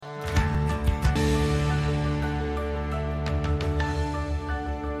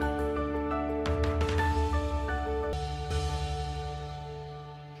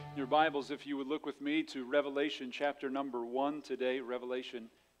Bibles, if you would look with me to Revelation chapter number 1 today. Revelation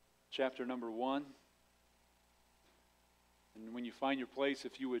chapter number 1. And when you find your place,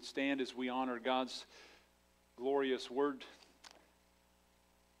 if you would stand as we honor God's glorious word.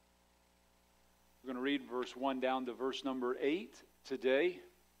 We're going to read verse 1 down to verse number 8 today.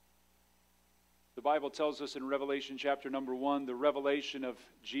 The Bible tells us in Revelation chapter number 1, the revelation of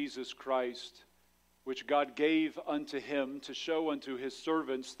Jesus Christ, which God gave unto him to show unto his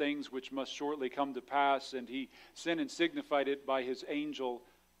servants things which must shortly come to pass. And he sent and signified it by his angel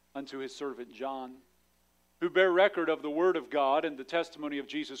unto his servant John, who bare record of the word of God and the testimony of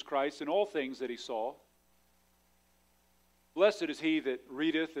Jesus Christ in all things that he saw. Blessed is he that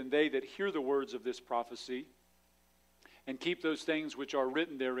readeth, and they that hear the words of this prophecy, and keep those things which are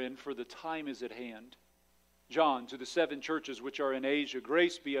written therein, for the time is at hand. John, to the 7 churches which are in Asia,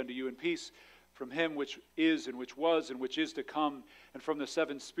 grace be unto you, and peace from him which is, and which was, and which is to come, and from the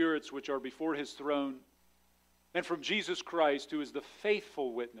 7 spirits which are before his throne, and from Jesus Christ, who is the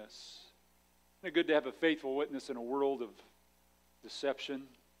faithful witness. Isn't it good to have a faithful witness in a world of deception?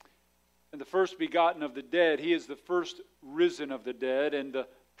 And the first begotten of the dead, he is the first risen of the dead, and the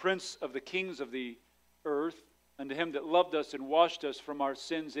prince of the kings of the earth, unto him that loved us and washed us from our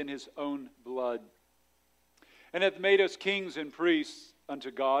sins in his own blood, and hath made us kings and priests unto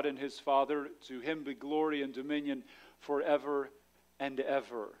God and his Father. To him be glory and dominion forever and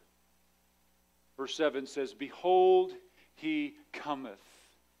ever. Verse 7 says, Behold, he cometh.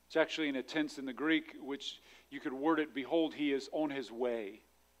 It's actually in a tense in the Greek, which you could word it, Behold, he is on his way,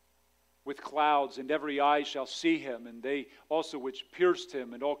 with clouds, and every eye shall see him, and they also which pierced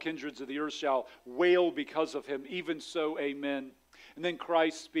him, and all kindreds of the earth shall wail because of him. Even so, amen. And then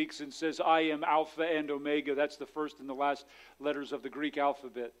Christ speaks and says, I am Alpha and Omega. That's the first and the last letters of the Greek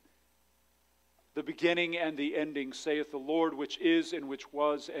alphabet. The beginning and the ending, saith the Lord, which is and which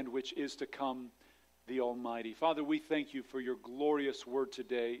was and which is to come, the Almighty. Father, we thank you for your glorious word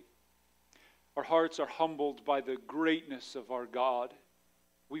today. Our hearts are humbled by the greatness of our God.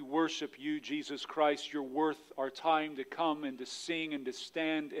 We worship you, Jesus Christ. You're worth our time to come and to sing and to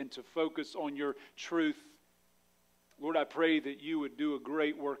stand and to focus on your truth. Lord, I pray that you would do a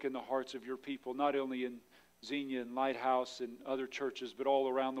great work in the hearts of your people, not only in Xenia and Lighthouse and other churches, but all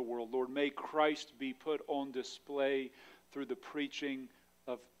around the world. Lord, may Christ be put on display through the preaching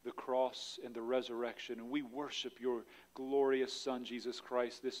of the cross and the resurrection. And we worship your glorious Son, Jesus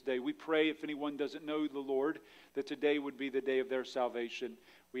Christ, this day. We pray, if anyone doesn't know the Lord, that today would be the day of their salvation.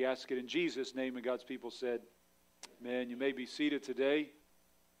 We ask it in Jesus' name, and God's people said, amen. You may be seated today.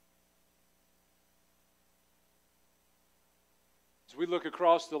 As we look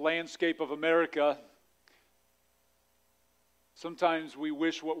across the landscape of America, sometimes we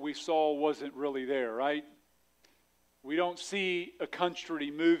wish what we saw wasn't really there, right? We don't see a country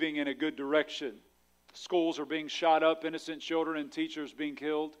moving in a good direction. Schools are being shot up, innocent children and teachers being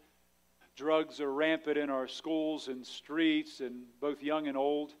killed. Drugs are rampant in our schools and streets, and both young and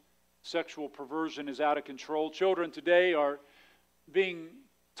old. Sexual perversion is out of control. Children today are being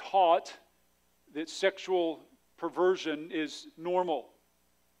taught that sexual perversion is normal.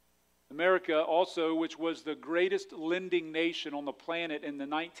 America also, which was the greatest lending nation on the planet in the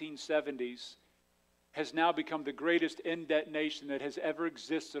 1970s, has now become the greatest in-debt nation that has ever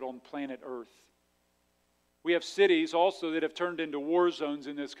existed on planet Earth. We have cities also that have turned into war zones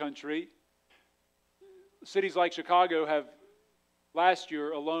in this country. Cities like Chicago have, last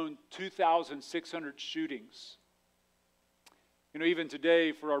year alone, 2,600 shootings. You know, even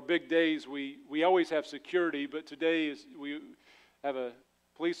today, for our big days, we always have security, but today we have a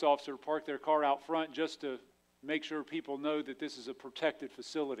police officer park their car out front just to make sure people know that this is a protected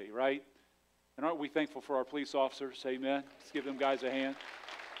facility, right? And aren't we thankful for our police officers? Amen. Let's give them guys a hand.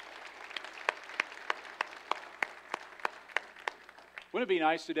 Wouldn't it be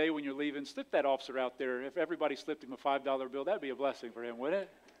nice today when you're leaving, slip that officer out there. If everybody slipped him a $5 bill, that'd be a blessing for him, wouldn't it?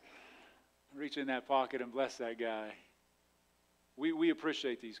 Reach in that pocket and bless that guy. We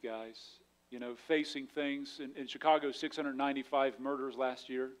appreciate these guys, you know, facing things. In Chicago, 695 murders last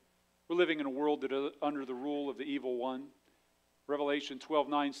year. We're living in a world that is under the rule of the evil one. Revelation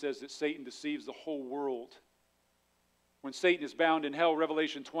 12:9 says that Satan deceives the whole world. When Satan is bound in hell,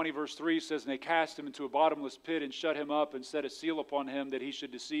 Revelation 20 verse 3 says, And they cast him into a bottomless pit and shut him up and set a seal upon him that he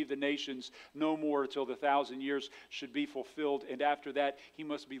should deceive the nations no more till the 1,000 years should be fulfilled. And after that, he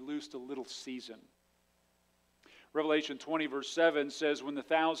must be loosed a little season. Revelation 20 verse 7 says, When the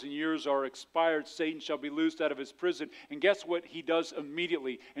 1,000 years are expired, Satan shall be loosed out of his prison. And guess what he does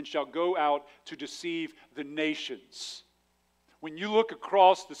immediately? And shall go out to deceive the nations. When you look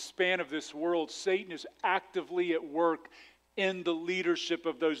across the span of this world, Satan is actively at work in the leadership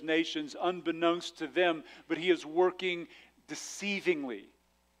of those nations, unbeknownst to them, but He is working deceivingly.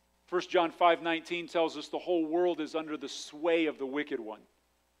 1 John 5:19 tells us the whole world is under the sway of the wicked one.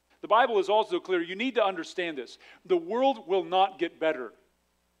 The Bible is also clear. You need to understand this. The world will not get better.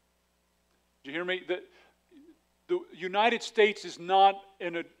 Do you hear me? The United States is not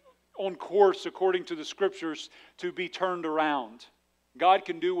on course, according to the Scriptures, to be turned around. God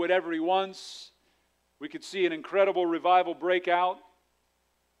can do whatever He wants. We could see an incredible revival break out.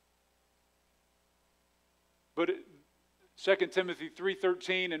 But 2 Timothy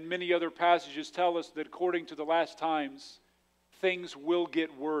 3:13 and many other passages tell us that according to the last times, things will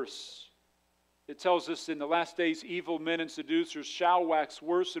get worse. It tells us in the last days, evil men and seducers shall wax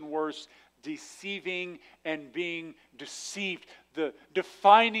worse and worse, deceiving and being deceived. The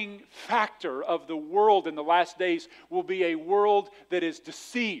defining factor of the world in the last days will be a world that is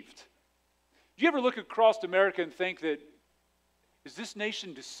deceived. Do you ever look across America and think that, is this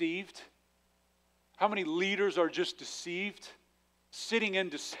nation deceived? How many leaders are just deceived, sitting in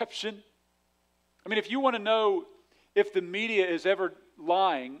deception? I mean, if you want to know if the media is ever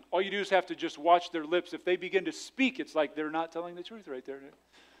lying, all you do is have to just watch their lips. If they begin to speak, it's like they're not telling the truth right there.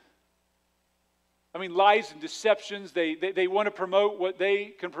 I mean, lies and deceptions, they want to promote what they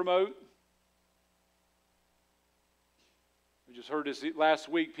can promote. We just heard this last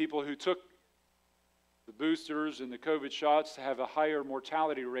week, people who took the boosters and the COVID shots have a higher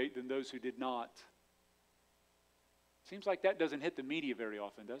mortality rate than those who did not. Seems like that doesn't hit the media very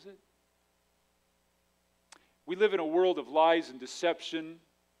often, does it? We live in a world of lies and deception.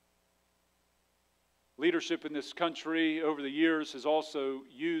 Leadership in this country over the years has also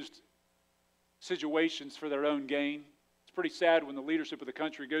used situations for their own gain. It's pretty sad when the leadership of the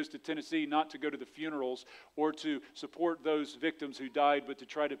country goes to Tennessee not to go to the funerals or to support those victims who died, but to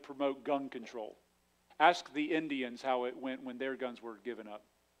try to promote gun control. Ask the Indians how it went when their guns were given up.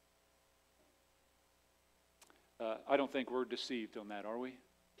 I don't think we're deceived on that, are we?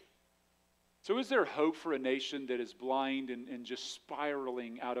 So is there hope for a nation that is blind and just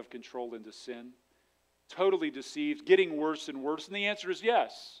spiraling out of control into sin? Totally deceived, getting worse and worse? And the answer is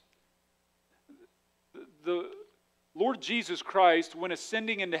yes. The Lord Jesus Christ, when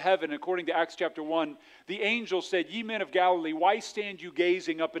ascending into heaven, according to Acts chapter 1, the angel said, "Ye men of Galilee, why stand you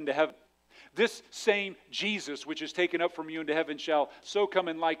gazing up into heaven? This same Jesus, which is taken up from you into heaven, shall so come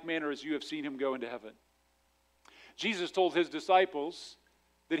in like manner as you have seen Him go into heaven." Jesus told His disciples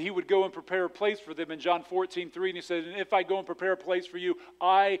that He would go and prepare a place for them in John 14:3, and He said, "And if I go and prepare a place for you,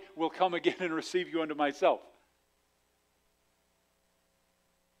 I will come again and receive you unto myself."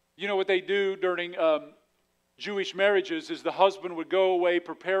 You know what they do during Jewish marriages is the husband would go away,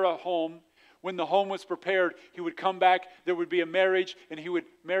 prepare a home. When the home was prepared, he would come back, there would be a marriage, and he would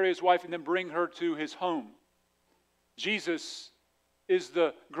marry his wife and then bring her to his home. Jesus is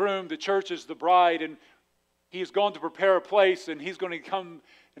the groom, the church is the bride, and He has gone to prepare a place, and He's going to come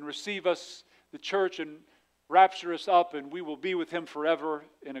and receive us, the church, and rapture us up, and we will be with Him forever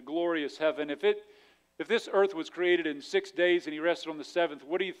in a glorious heaven. If this earth was created in 6 days and He rested on the seventh,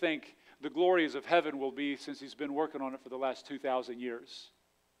 what do you think the glories of heaven will be, since He's been working on it for the last 2,000 years?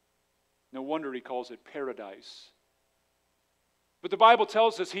 No wonder He calls it paradise. But the Bible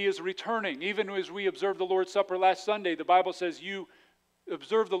tells us He is returning. Even as we observed the Lord's Supper last Sunday, the Bible says you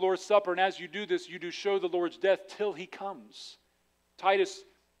observe the Lord's Supper, and as you do this, you do show the Lord's death till He comes. Titus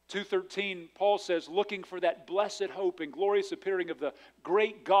 2:13, Paul says, looking for that blessed hope and glorious appearing of the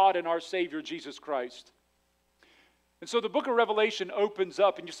great God and our Savior, Jesus Christ. And so the book of Revelation opens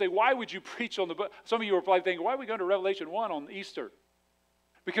up, and you say, why would you preach on the book? Some of you are probably thinking, why are we going to Revelation 1 on Easter?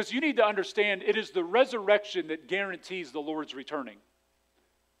 Because you need to understand, it is the resurrection that guarantees the Lord's returning.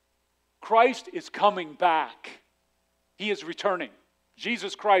 Christ is coming back. He is returning.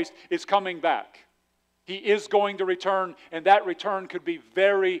 Jesus Christ is coming back. He is going to return, and that return could be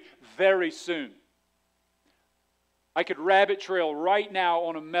very, very soon. I could rabbit trail right now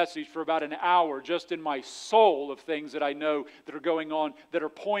on a message for about an hour just in my soul of things that I know that are going on that are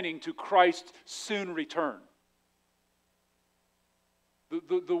pointing to Christ's soon return.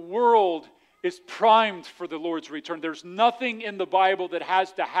 The world is primed for the Lord's return. There's nothing in the Bible that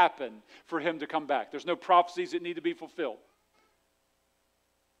has to happen for Him to come back. There's no prophecies that need to be fulfilled.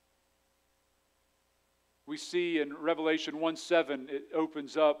 We see in Revelation 1:7, it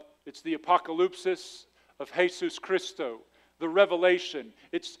opens up. It's the apocalypsis of Jesus Christo, the revelation.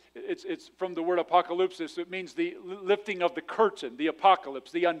 It's from the word apocalypsis. It means the lifting of the curtain, the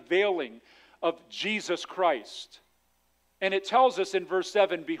apocalypse, the unveiling of Jesus Christ. And it tells us in verse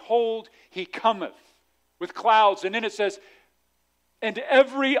 7, behold, He cometh with clouds. And then it says, and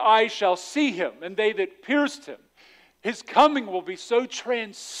every eye shall see Him, and they that pierced Him. His coming will be so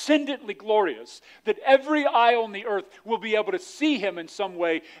transcendently glorious that every eye on the earth will be able to see Him in some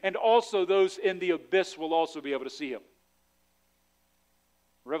way, and also those in the abyss will also be able to see Him.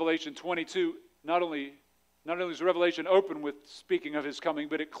 Revelation 22, not only is Revelation open with speaking of His coming,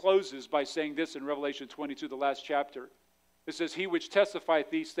 but it closes by saying this in Revelation 22, the last chapter. It says, He which testifieth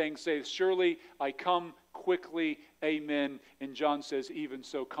these things saith, Surely I come quickly, amen. And John says, Even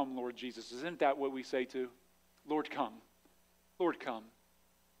so, come, Lord Jesus. Isn't that what we say too? Lord, come. Lord, come.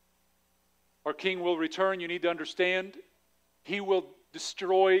 Our King will return. You need to understand, He will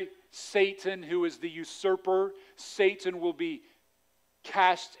destroy Satan, who is the usurper. Satan will be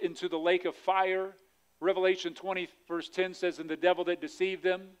cast into the lake of fire. Revelation 20, verse 10 says, And the devil that deceived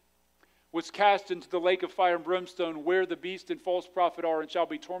them was cast into the lake of fire and brimstone, where the beast and false prophet are, and shall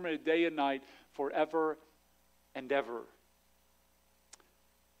be tormented day and night forever and ever.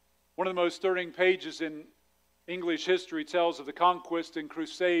 One of the most stirring pages in English history tells of the conquest and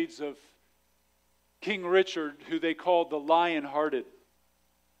crusades of King Richard, who they called the Lion-Hearted.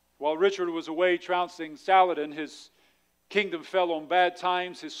 While Richard was away trouncing Saladin, his kingdom fell on bad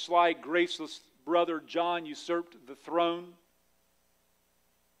times. His sly, graceless brother John usurped the throne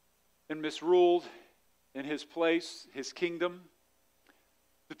and misruled in his place, his kingdom.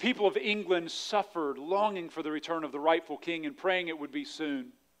 The people of England suffered, longing for the return of the rightful king and praying it would be soon.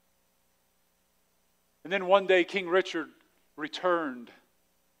 And then one day King Richard returned.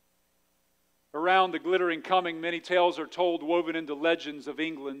 Around the glittering coming, many tales are told, woven into legends of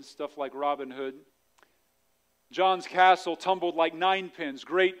England, stuff like Robin Hood. John's castle tumbled like ninepins.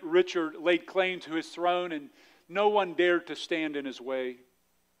 Great Richard laid claim to his throne, and no one dared to stand in his way.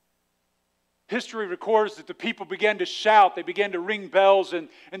 History records that the people began to shout, they began to ring bells, and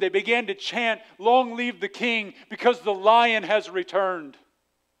they began to chant, Long live the king, because the lion has returned.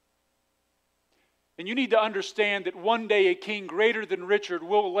 And you need to understand that one day a king greater than Richard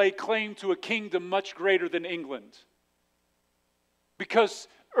will lay claim to a kingdom much greater than England. Because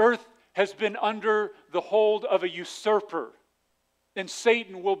earth has been under the hold of a usurper. And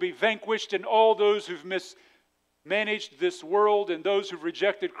Satan will be vanquished, and all those who've mismanaged this world and those who've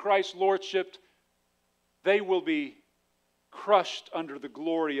rejected Christ's lordship, they will be crushed under the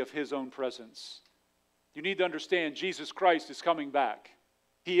glory of His own presence. You need to understand Jesus Christ is coming back.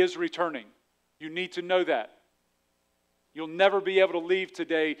 He is returning. You need to know that. You'll never be able to leave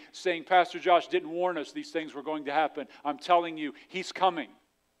today saying, Pastor Josh didn't warn us these things were going to happen. I'm telling you, He's coming.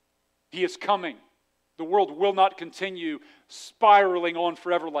 He is coming. The world will not continue spiraling on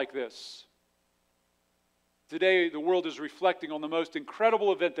forever like this. Today, the world is reflecting on the most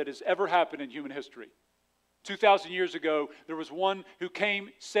incredible event that has ever happened in human history. 2,000 years ago, there was one who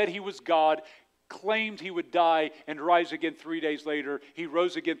came, said he was God, claimed he would die and rise again 3 days later. He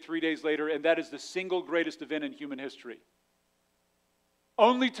rose again 3 days later, and that is the single greatest event in human history.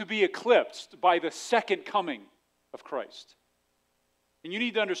 Only to be eclipsed by the second coming of Christ. And you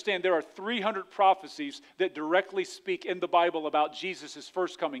need to understand there are 300 prophecies that directly speak in the Bible about Jesus'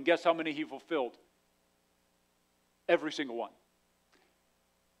 first coming. Guess how many He fulfilled? Every single one.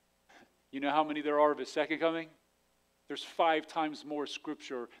 You know how many there are of His second coming? There's 5 times more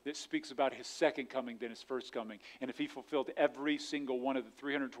scripture that speaks about His second coming than His first coming. And if He fulfilled every single one of the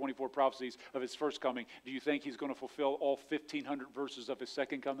 324 prophecies of His first coming, do you think He's going to fulfill all 1,500 verses of His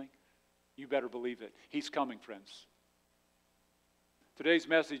second coming? You better believe it. He's coming, friends. Today's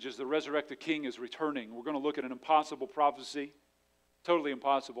message is the resurrected King is returning. We're going to look at an impossible prophecy, totally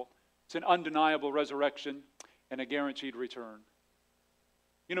impossible. It's an undeniable resurrection and a guaranteed return.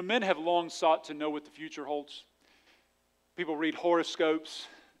 You know, men have long sought to know what the future holds. People read horoscopes,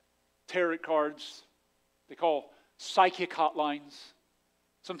 tarot cards. They call psychic hotlines.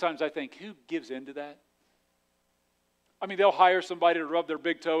 Sometimes I think, who gives into that? I mean, they'll hire somebody to rub their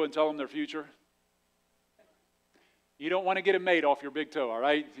big toe and tell them their future. You don't want to get a maid off your big toe, all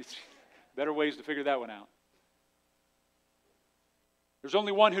right? Better ways to figure that one out. There's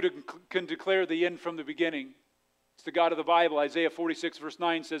only one who can declare the end from the beginning. It's the God of the Bible. Isaiah 46 verse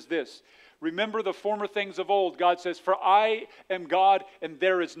 9 says this, Remember the former things of old. God says, For I am God and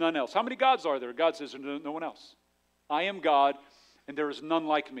there is none else. How many gods are there? God says, no one else. I am God and there is none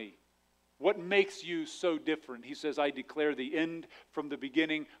like me. What makes you so different? He says, I declare the end from the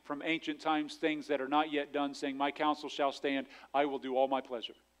beginning, from ancient times, things that are not yet done, saying, My counsel shall stand. I will do all my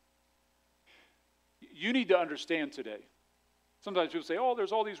pleasure. You need to understand today. Sometimes people say, oh,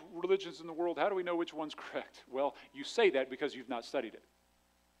 there's all these religions in the world. How do we know which one's correct? Well, you say that because you've not studied it.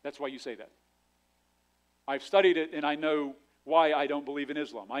 That's why you say that. I've studied it and I know why I don't believe in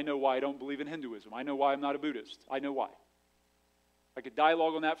Islam. I know why I don't believe in Hinduism. I know why I'm not a Buddhist. I know why. I could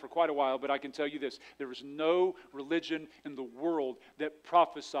dialogue on that for quite a while, but I can tell you this. There is no religion in the world that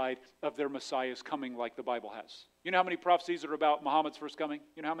prophesied of their Messiah's coming like the Bible has. You know how many prophecies are about Muhammad's first coming?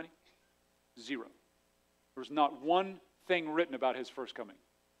 You know how many? 0. There's not one thing written about his first coming.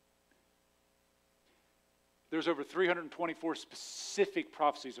 There's over 324 specific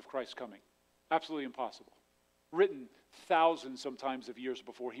prophecies of Christ's coming. Absolutely impossible. Written thousands sometimes of years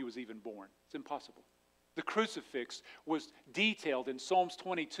before he was even born. It's impossible. The crucifix was detailed in Psalms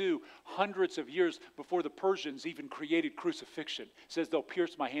 22 hundreds of years before the Persians even created crucifixion. It says they'll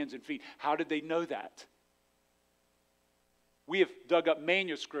pierce my hands and feet. How did they know that? We have dug up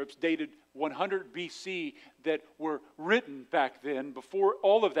manuscripts dated 100 BC that were written back then before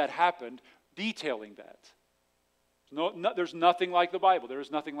all of that happened, detailing that. There's nothing like the Bible. There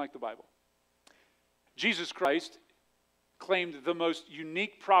is nothing like the Bible. Jesus Christ claimed the most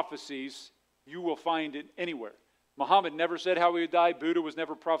unique prophecies you will find it anywhere. Muhammad never said how he would die. Buddha was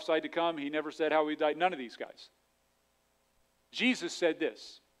never prophesied to come. He never said how he would die. None of these guys. Jesus said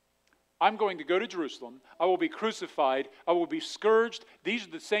this: I'm going to go to Jerusalem. I will be crucified. I will be scourged. These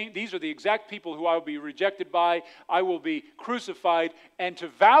are the exact people who I will be rejected by. I will be crucified. And to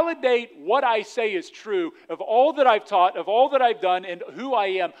validate what I say is true, of all that I've taught, of all that I've done, and who I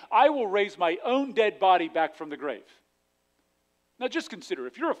am, I will raise my own dead body back from the grave. Now just consider,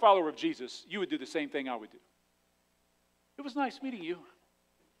 if you're a follower of Jesus, you would do the same thing I would do. It was nice meeting you.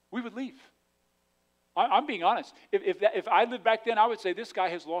 We would leave. I'm being honest. If I lived back then, I would say this guy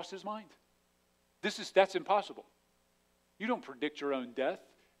has lost his mind. That's impossible. You don't predict your own death.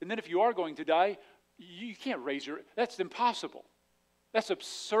 And then if you are going to die, you can't that's impossible. That's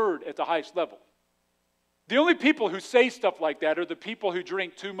absurd at the highest level. The only people who say stuff like that are the people who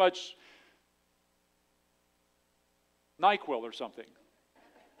drink too much NyQuil or something.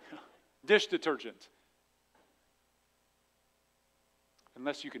 Dish detergent.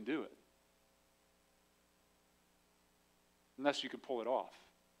 Unless you can do it. Unless you can pull it off.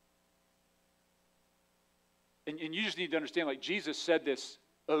 And you just need to understand, like Jesus said this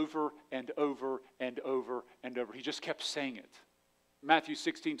over and over and over and over. He just kept saying it. Matthew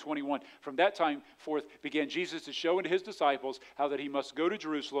 16:21. From that time forth began Jesus to show unto his disciples how that he must go to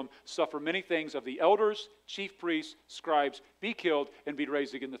Jerusalem, suffer many things of the elders, chief priests, scribes, be killed, and be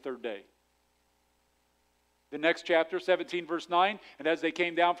raised again the third day. The next chapter, 17 verse 9, and as they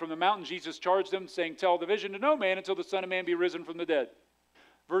came down from the mountain, Jesus charged them, saying, tell the vision to no man until the Son of Man be risen from the dead.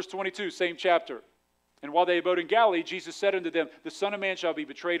 Verse 22, same chapter. And while they abode in Galilee, Jesus said unto them, the Son of Man shall be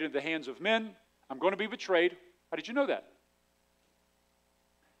betrayed into the hands of men. I'm going to be betrayed. How did you know that?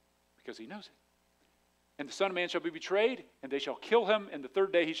 Because he knows it. And the Son of Man shall be betrayed, and they shall kill him, and the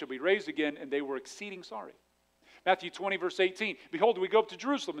third day he shall be raised again, and they were exceeding sorry. Matthew 20, verse 18, behold, we go up to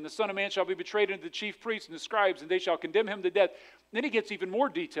Jerusalem, and the Son of Man shall be betrayed unto the chief priests and the scribes, and they shall condemn him to death. Then he gets even more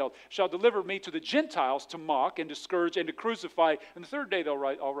detailed. Shall deliver me to the Gentiles to mock and to scourge and to crucify, and the third day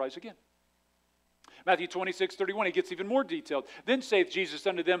I'll rise again. Matthew 26, 31, he gets even more detailed. Then saith Jesus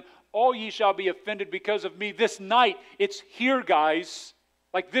unto them, all ye shall be offended because of me this night. It's here, guys.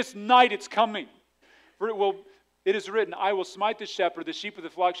 Like this night it's coming. For it is written, I will smite the shepherd, the sheep of the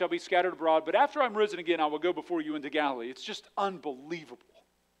flock shall be scattered abroad, but after I'm risen again, I will go before you into Galilee. It's just unbelievable.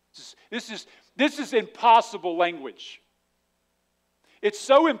 This is impossible language. It's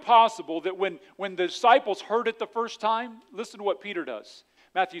so impossible that when the disciples heard it the first time, listen to what Peter does.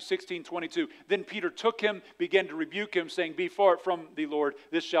 Matthew 16:22. Then Peter took him, began to rebuke him, saying, be far from thee, Lord,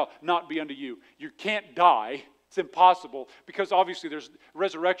 this shall not be unto you. You can't die. It's impossible, because obviously there's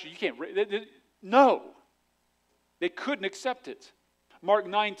resurrection. You can't. No. They couldn't accept it. Mark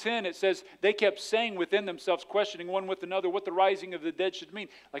 9:10, it says, they kept saying within themselves, questioning one with another what the rising of the dead should mean.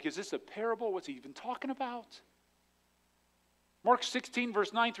 Like, is this a parable? What's he even talking about? Mark 16,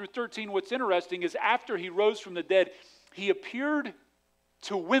 verse 9 through 13, what's interesting is after he rose from the dead, he appeared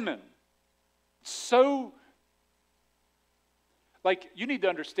to women. So, like, you need to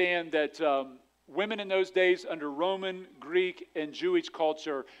understand that women in those days under Roman, Greek, and Jewish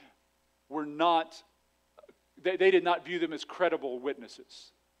culture were not, they did not view them as credible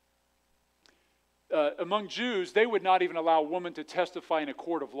witnesses. Among Jews, they would not even allow a woman to testify in a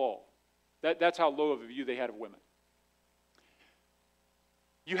court of law. That's how low of a view they had of women.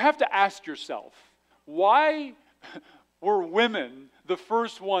 You have to ask yourself, why were women the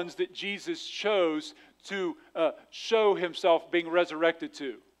first ones that Jesus chose to show himself being resurrected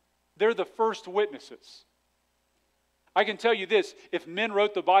to? They're the first witnesses. I can tell you this, if men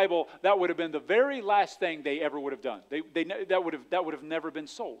wrote the Bible, that would have been the very last thing they ever would have done. That would have never been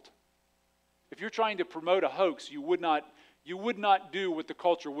sold. If you're trying to promote a hoax, you would not do what the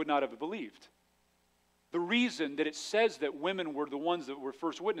culture would not have believed. The reason that it says that women were the ones that were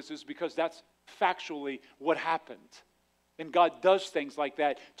first witnesses is because that's factually what happened. And God does things like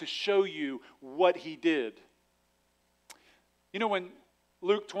that to show you what He did. You know, when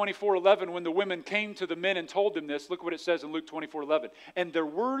Luke 24:11, when the women came to the men and told them this, look what it says in Luke 24:11. And their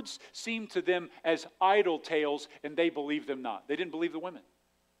words seemed to them as idle tales, and they believed them not. They didn't believe the women.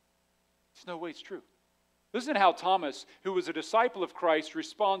 There's no way it's true. Listen to how Thomas, who was a disciple of Christ,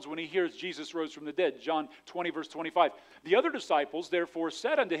 responds when he hears Jesus rose from the dead. John 20, verse 25. The other disciples, therefore,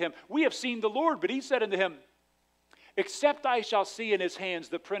 said unto him, We have seen the Lord. But he said unto him, Except I shall see in his hands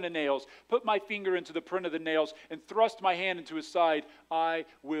the print of nails, put my finger into the print of the nails, and thrust my hand into his side, I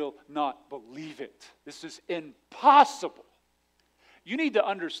will not believe it. This is impossible. You need to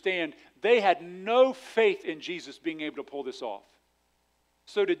understand, they had no faith in Jesus being able to pull this off.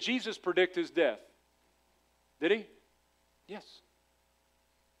 So did Jesus predict his death? Did he? Yes.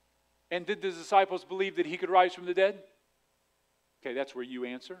 And did the disciples believe that he could rise from the dead? Okay, that's where you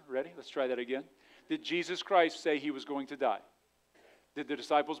answer. Ready? Let's try that again. Did Jesus Christ say he was going to die? Did the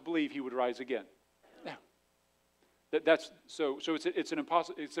disciples believe he would rise again? No. So it's an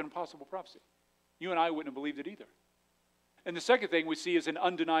impossible prophecy. You and I wouldn't have believed it either. And the second thing we see is an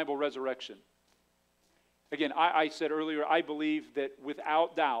undeniable resurrection. Again, I said earlier, I believe that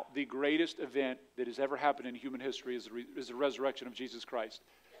without doubt, the greatest event that has ever happened in human history is the resurrection of Jesus Christ.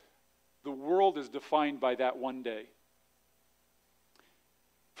 The world is defined by that one day.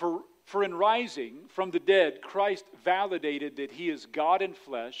 For in rising from the dead, Christ validated that he is God in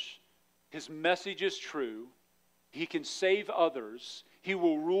flesh, his message is true, he can save others, he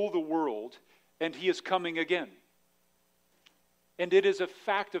will rule the world, and he is coming again. And it is a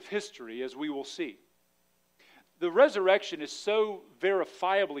fact of history, as we will see. The resurrection is so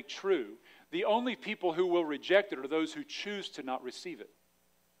verifiably true, the only people who will reject it are those who choose to not receive it.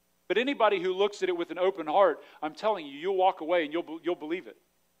 But anybody who looks at it with an open heart, I'm telling you, you'll walk away and you'll believe it.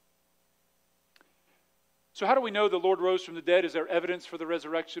 So how do we know the Lord rose from the dead? Is there evidence for the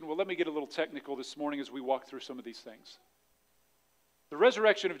resurrection? Well, let me get a little technical this morning as we walk through some of these things. The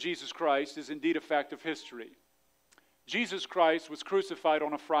resurrection of Jesus Christ is indeed a fact of history. Jesus Christ was crucified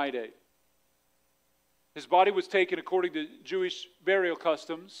on a Friday. His body was taken according to Jewish burial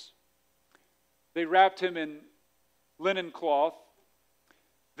customs. They wrapped him in linen cloth.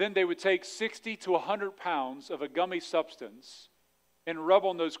 Then they would take 60 to 100 pounds of a gummy substance and rub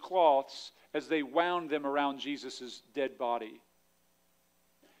on those cloths as they wound them around Jesus' dead body.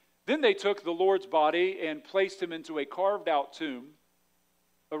 Then they took the Lord's body and placed him into a carved out tomb,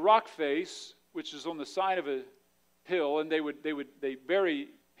 a rock face, which is on the side of a hill, and they bury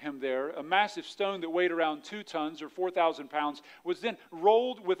him there. A massive stone that weighed around 2 tons or 4,000 pounds was then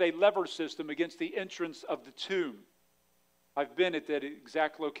rolled with a lever system against the entrance of the tomb. I've been at that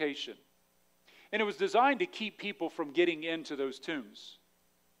exact location. And it was designed to keep people from getting into those tombs.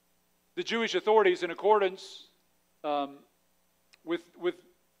 The Jewish authorities, in accordance with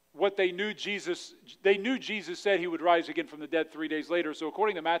what they knew Jesus said he would rise again from the dead 3 days later. So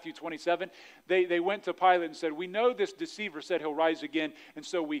according to Matthew 27, they went to Pilate and said, we know this deceiver said he'll rise again, and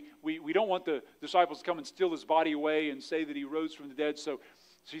so we don't want the disciples to come and steal his body away and say that he rose from the dead. So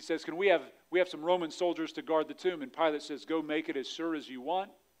he says, can we have some Roman soldiers to guard the tomb? And Pilate says, go make it as sure as you want.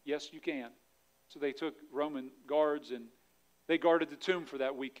 Yes, you can. So they took Roman guards and they guarded the tomb for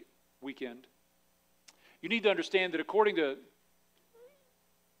that weekend. You need to understand that according to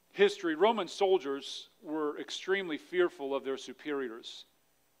history, Roman soldiers were extremely fearful of their superiors,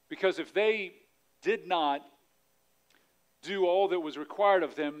 because if they did not do all that was required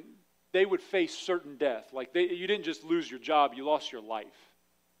of them, they would face certain death. Like you didn't just lose your job, you lost your life.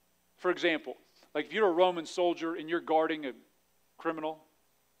 For example, like if you're a Roman soldier and you're guarding a criminal,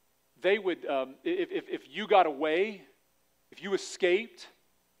 they would, if you got away, if you escaped,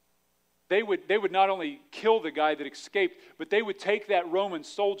 they would not only kill the guy that escaped, but they would take that Roman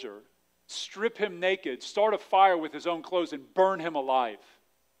soldier, strip him naked, start a fire with his own clothes, and burn him alive.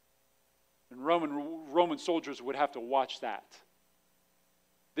 And Roman soldiers would have to watch that.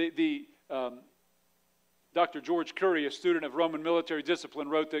 Dr. George Curry, a student of Roman military discipline,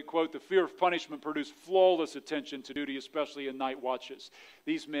 wrote that, quote, the fear of punishment produced flawless attention to duty, especially in night watches.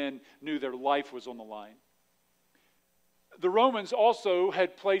 These men knew their life was on the line. The Romans also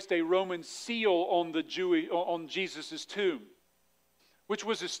had placed a Roman seal on Jesus' tomb, which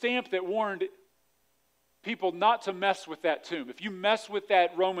was a stamp that warned people not to mess with that tomb. If you mess with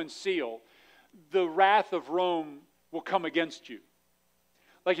that Roman seal, the wrath of Rome will come against you.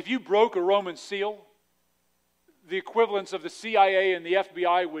 Like if you broke a Roman seal, the equivalents of the CIA and the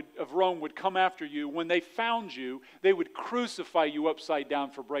FBI of Rome would come after you. When they found you, they would crucify you upside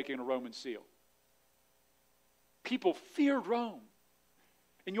down for breaking a Roman seal. People feared Rome.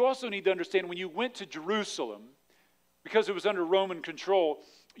 And you also need to understand when you went to Jerusalem, because it was under Roman control,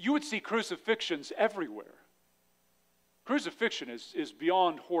 you would see crucifixions everywhere. Crucifixion is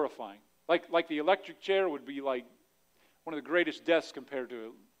beyond horrifying. Like the electric chair would be like one of the greatest deaths compared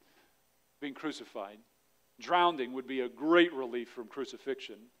to being crucified. Drowning would be a great relief from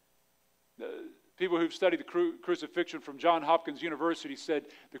crucifixion. People who've studied the crucifixion from Johns Hopkins University said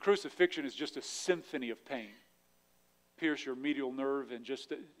the crucifixion is just a symphony of pain. Pierce your medial nerve and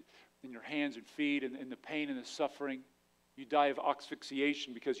just in your hands and feet and the pain and the suffering. You die of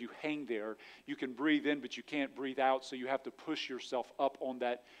asphyxiation because you hang there. You can breathe in, but you can't breathe out, so you have to push yourself up on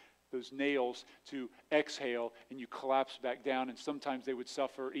those nails to exhale, and you collapse back down, and sometimes they would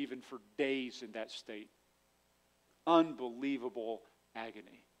suffer even for days in that state. Unbelievable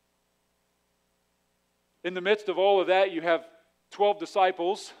agony. In the midst of all of that, you have 12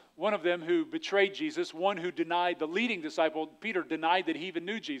 disciples, one of them who betrayed Jesus, one who denied, the leading disciple, Peter, denied that he even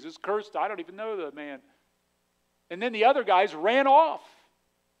knew Jesus, cursed, I don't even know the man. And then the other guys ran off.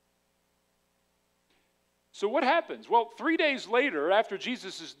 So what happens? Well, 3 days later, after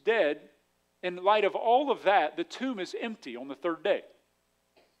Jesus is dead, in light of all of that, the tomb is empty on the third day.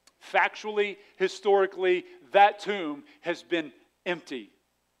 Factually, historically, that tomb has been empty.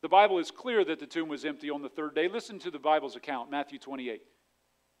 The Bible is clear that the tomb was empty on the third day. Listen to the Bible's account, Matthew 28.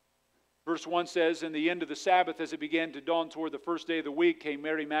 Verse 1 says, "In the end of the Sabbath, as it began to dawn toward the first day of the week, came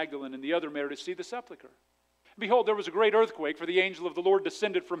Mary Magdalene and the other Mary to see the sepulchre. Behold, there was a great earthquake, for the angel of the Lord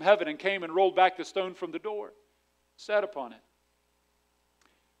descended from heaven and came and rolled back the stone from the door, sat upon it.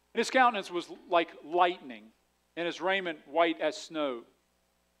 And his countenance was like lightning, and his raiment white as snow."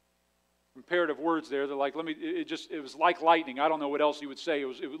 Comparative words there. They're like, it was like lightning. I don't know what else you would say. It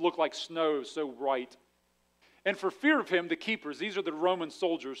would look like snow. It was so bright. And for fear of him, the keepers, these are the Roman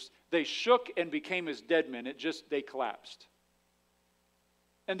soldiers, they shook and became as dead men. They collapsed.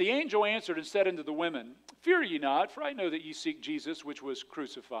 And the angel answered and said unto the women, "Fear ye not, for I know that ye seek Jesus, which was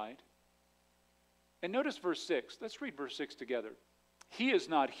crucified." And notice verse 6. Let's read verse 6 together. "He is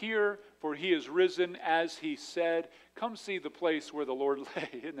not here, for he is risen, as he said. Come see the place where the Lord lay."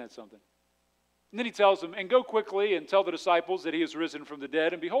 Isn't that something? And then he tells them, "And go quickly and tell the disciples that he is risen from the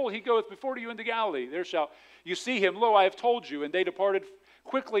dead. And behold, he goeth before you into Galilee. There shall you see him. Lo, I have told you." And they departed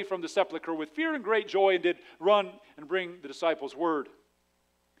quickly from the sepulchre with fear and great joy, and did run and bring the disciples word.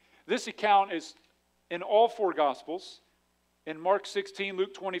 This account is in all four Gospels, in Mark 16,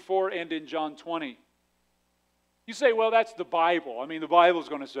 Luke 24, and in John 20. You say, well, that's the Bible. I mean, the Bible's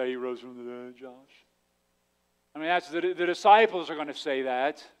going to say he rose from the dead, Josh. I mean, that's the disciples are going to say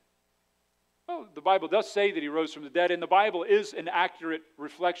that. Well, the Bible does say that he rose from the dead, and the Bible is an accurate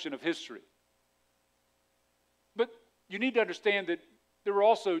reflection of history. But you need to understand that there were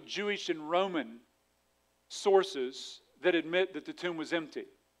also Jewish and Roman sources that admit that the tomb was empty.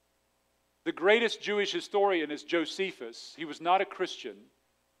 The greatest Jewish historian is Josephus. He was not a Christian,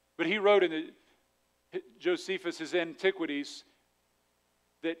 but he wrote in Josephus' Antiquities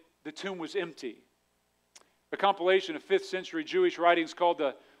that the tomb was empty. A compilation of 5th century Jewish writings called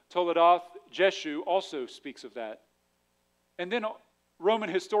the Toledoth Jeshu also speaks of that. And then Roman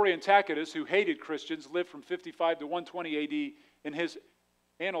historian Tacitus, who hated Christians, lived from 55 to 120 AD, in his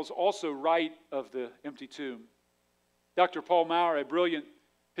annals also write of the empty tomb. Dr. Paul Maurer, a brilliant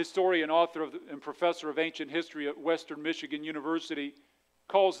historian, author and professor of ancient history at Western Michigan University,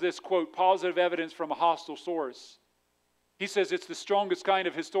 calls this, quote, "positive evidence from a hostile source." He says it's the strongest kind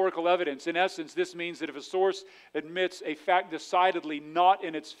of historical evidence. In essence, this means that if a source admits a fact decidedly not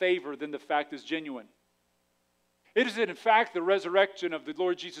in its favor, then the fact is genuine. It is in fact the resurrection of the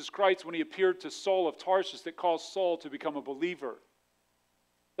Lord Jesus Christ when he appeared to Saul of Tarsus that caused Saul to become a believer.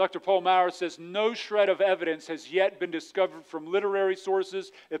 Dr. Paul Maurer says no shred of evidence has yet been discovered from literary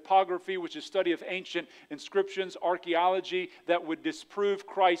sources, epigraphy, which is study of ancient inscriptions, archaeology, that would disprove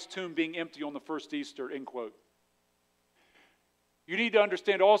Christ's tomb being empty on the first Easter, end quote. You need to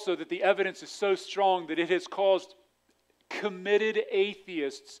understand also that the evidence is so strong that it has caused committed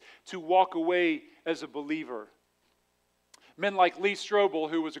atheists to walk away as a believer. Men like Lee Strobel,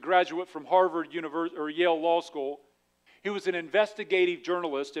 who was a graduate from Harvard University or Yale Law School, he was an investigative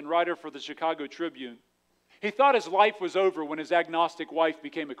journalist and writer for the Chicago Tribune. He thought his life was over when his agnostic wife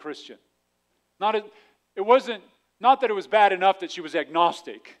became a Christian. Not that it was bad enough that she was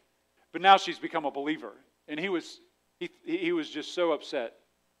agnostic, but now she's become a believer. And he was just so upset.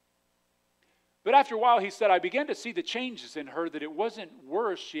 But after a while, he said, I began to see the changes in her, that it wasn't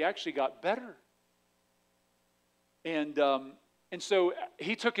worse, she actually got better. And so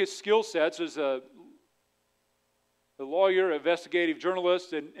he took his skill sets as a lawyer, investigative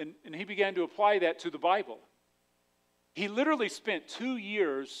journalist, and he began to apply that to the Bible. He literally spent 2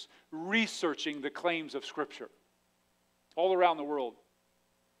 years researching the claims of Scripture all around the world.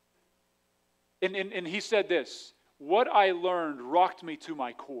 And he said this, "What I learned rocked me to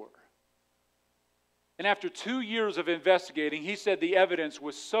my core." And after 2 years of investigating, he said the evidence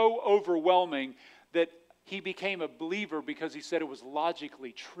was so overwhelming that he became a believer because he said it was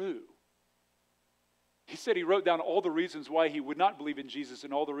logically true. He said he wrote down all the reasons why he would not believe in Jesus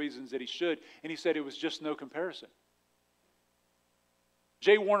and all the reasons that he should, and he said it was just no comparison.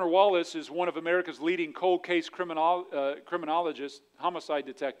 J. Warner Wallace is one of America's leading cold case criminologists, homicide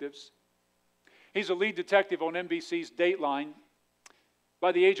detectives. He's a lead detective on NBC's Dateline.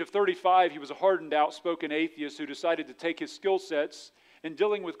 By the age of 35, he was a hardened, outspoken atheist who decided to take his skill sets in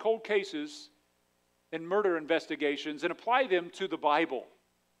dealing with cold cases and murder investigations and apply them to the Bible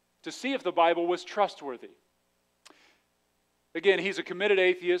to see if the Bible was trustworthy. Again, he's a committed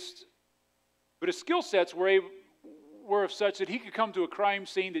atheist, but his skill sets were of such that he could come to a crime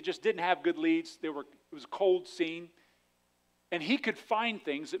scene that just didn't have good leads. It was a cold scene. And he could find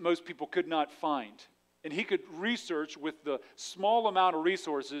things that most people could not find. And he could research with the small amount of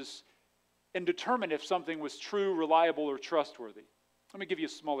resources and determine if something was true, reliable, or trustworthy. Let me give you a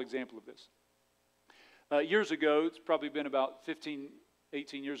small example of this. Years ago, it's probably been about 15,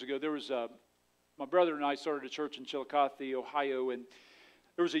 18 years ago, there was my brother and I started a church in Chillicothe, Ohio, and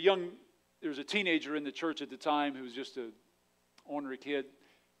there was a teenager in the church at the time who was just an ornery kid,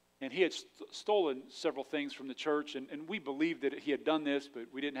 and he had stolen several things from the church, and we believed that he had done this, but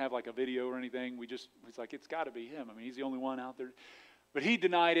we didn't have like a video or anything. It's like, it's got to be him. I mean, he's the only one out there. But he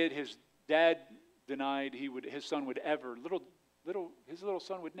denied it. His dad denied his son would ever, his little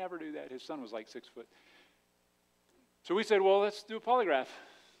son would never do that. His son was like 6 foot. So we said, well, let's do a polygraph.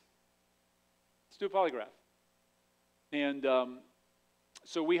 Let's do a polygraph. And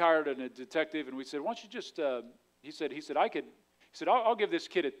so we hired a detective, and we said, why don't you just, he said, I'll give this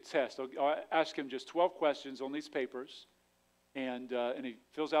kid a test. I'll ask him just 12 questions on these papers, and he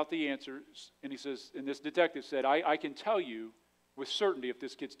fills out the answers, and he says, and this detective said, I can tell you with certainty if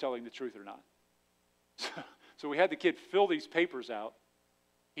this kid's telling the truth or not. So we had the kid fill these papers out.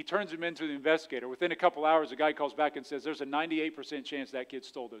 He turns them into the investigator. Within a couple hours, the guy calls back and says, there's a 98% chance that kid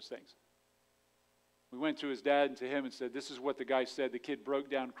stole those things. We went to his dad and to him and said, this is what the guy said. The kid broke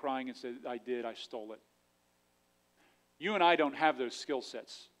down crying and said, I stole it. You and I don't have those skill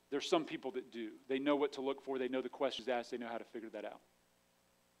sets. There's some people that do. They know what to look for. They know the questions asked. They know how to figure that out.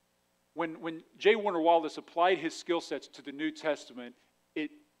 When J. Warner Wallace applied his skill sets to the New Testament,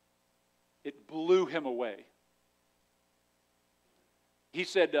 it blew him away. He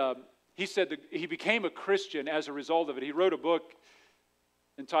said that he became a Christian as a result of it. He wrote a book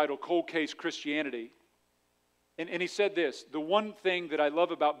entitled Cold Case Christianity. And he said this, the one thing that I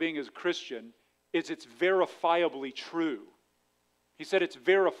love about being a Christian is it's verifiably true. He said it's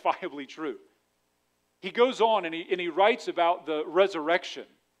verifiably true. He goes on and he writes about the resurrection.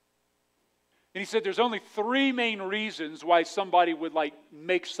 And he said there's only 3 main reasons why somebody would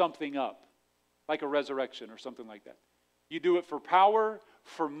make something up, like a resurrection or something like that. You do it for power,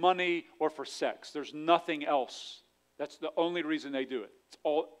 for money, or for sex. There's nothing else. That's the only reason they do it. It's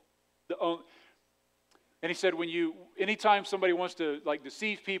all the only. And he said, anytime somebody wants to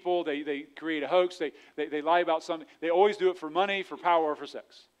deceive people, they create a hoax, they lie about something, they always do it for money, for power, or for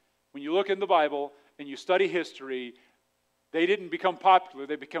sex. When you look in the Bible and you study history, they didn't become popular,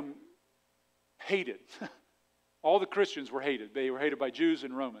 they become hated. All the Christians were hated. They were hated by Jews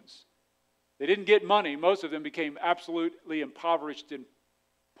and Romans. They didn't get money. Most of them became absolutely impoverished and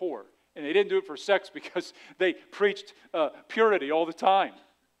poor. And they didn't do it for sex because they preached purity all the time.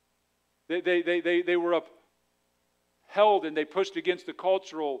 They were upheld and they pushed against the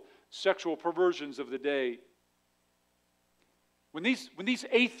cultural sexual perversions of the day. When these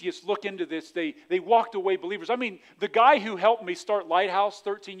atheists look into this, they walked away believers. I mean, the guy who helped me start Lighthouse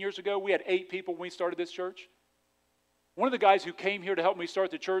 13 years ago, we had 8 people when we started this church. One of the guys who came here to help me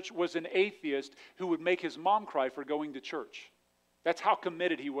start the church was an atheist who would make his mom cry for going to church. That's how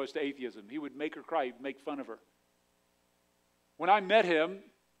committed he was to atheism. He would make her cry, he'd make fun of her. When I met him,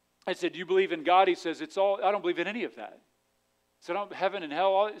 I said, do you believe in God? He says, I don't believe in any of that. I said, heaven and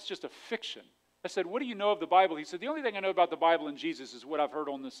hell, it's just a fiction. I said, what do you know of the Bible? He said, the only thing I know about the Bible and Jesus is what I've heard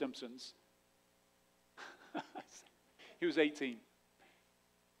on The Simpsons. He was 18.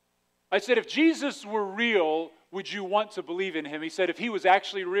 I said, if Jesus were real, would you want to believe in him? He said, if he was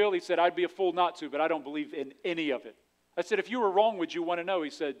actually real, he said, I'd be a fool not to, but I don't believe in any of it. I said, if you were wrong, would you want to know? He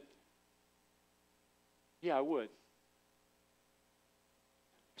said, yeah, I would.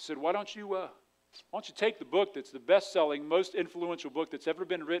 I said, why don't you Why don't you take the book that's the best-selling, most influential book that's ever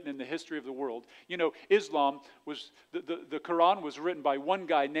been written in the history of the world. You know, Islam was, the Quran was written by one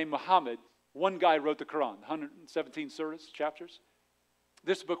guy named Muhammad. One guy wrote the Quran, 117 surahs, chapters.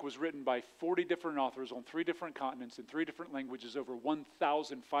 This book was written by 40 different authors on 3 different continents in 3 different languages over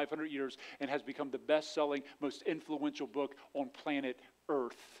 1,500 years and has become the best-selling, most influential book on planet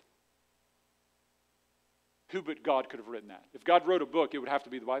Earth. Who but God could have written that? If God wrote a book, it would have to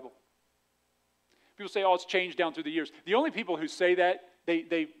be the Bible. People say, oh, it's changed down through the years. The only people who say that,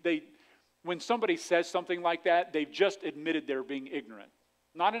 when somebody says something like that, they've just admitted they're being ignorant.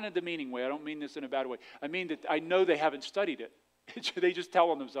 Not in a demeaning way. I don't mean this in a bad way. I mean that I know they haven't studied it. They just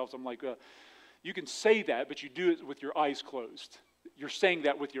tell on themselves. I'm like, you can say that, but you do it with your eyes closed. You're saying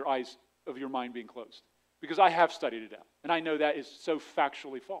that with your eyes of your mind being closed. Because I have studied it out. And I know that is so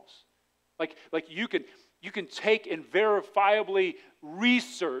factually false. Like you can take and verifiably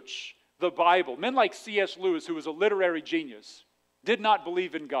research the Bible. Men like C.S. Lewis, who was a literary genius, did not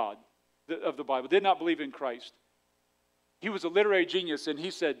believe in God of the Bible, did not believe in Christ. He was a literary genius, and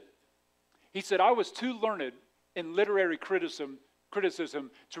he said, I was too learned in literary criticism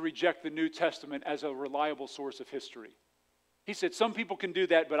to reject the New Testament as a reliable source of history. He said, some people can do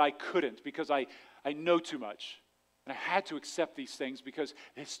that, but I couldn't because I know too much. And I had to accept these things because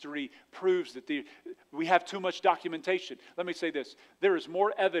history proves that we have too much documentation. Let me say this. There is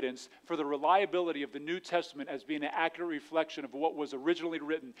more evidence for the reliability of the New Testament as being an accurate reflection of what was originally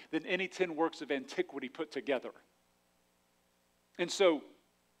written than any 10 works of antiquity put together. And so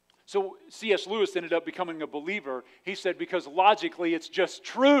C.S. Lewis ended up becoming a believer. He said, because logically it's just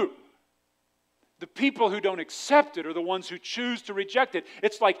true. The people who don't accept it are the ones who choose to reject it.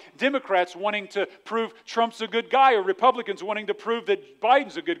 It's like Democrats wanting to prove Trump's a good guy or Republicans wanting to prove that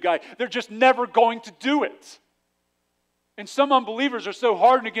Biden's a good guy. They're just never going to do it. And some unbelievers are so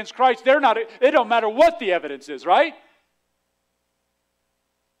hardened against Christ, it don't matter what the evidence is, right?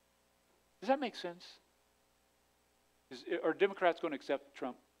 Does that make sense? Are Democrats going to accept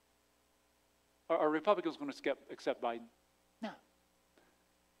Trump? Are Republicans going to accept Biden? No.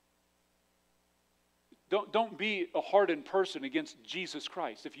 Don't be a hardened person against Jesus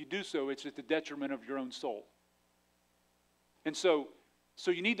Christ. If you do so, it's at the detriment of your own soul. And so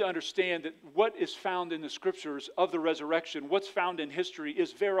you need to understand that what is found in the Scriptures of the resurrection, what's found in history,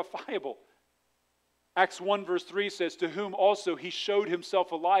 is verifiable. Acts 1 verse 3 says, to whom also he showed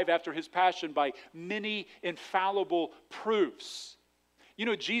himself alive after his passion by many infallible proofs. You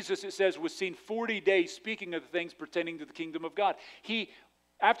know, Jesus, it says, was seen 40 days speaking of the things pertaining to the kingdom of God.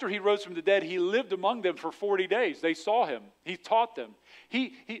 After he rose from the dead, he lived among them for 40 days. They saw him. He taught them.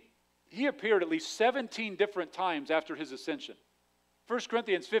 He appeared at least 17 different times after his ascension. 1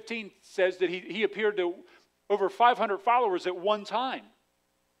 Corinthians 15 says that he appeared to over 500 followers at one time.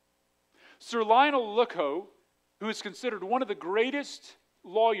 Sir Lionel Luckhoo, who is considered one of the greatest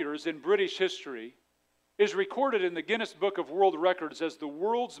lawyers in British history, is recorded in the Guinness Book of World Records as the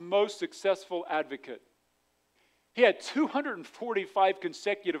world's most successful advocate. He had 245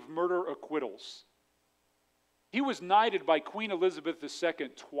 consecutive murder acquittals. He was knighted by Queen Elizabeth II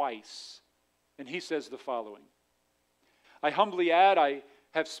twice. And he says the following, I humbly add, I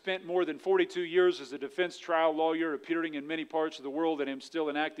have spent more than 42 years as a defense trial lawyer, appearing in many parts of the world, and am still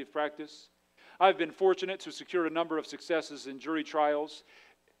in active practice. I've been fortunate to secure a number of successes in jury trials.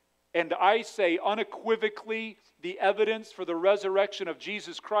 And I say unequivocally, the evidence for the resurrection of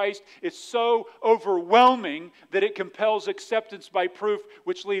Jesus Christ is so overwhelming that it compels acceptance by proof,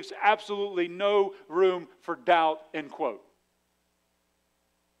 which leaves absolutely no room for doubt, end quote.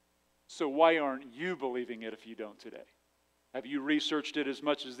 So why aren't you believing it if you don't today? Have you researched it as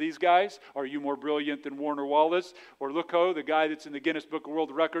much as these guys? Are you more brilliant than Warner Wallace? Or Luckhoo, the guy that's in the Guinness Book of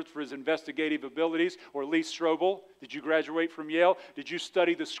World Records for his investigative abilities? Or Lee Strobel? Did you graduate from Yale? Did you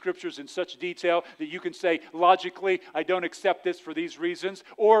study the Scriptures in such detail that you can say, logically, I don't accept this for these reasons?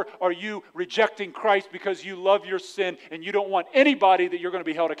 Or are you rejecting Christ because you love your sin and you don't want anybody that you're going to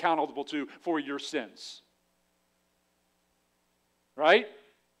be held accountable to for your sins? Right?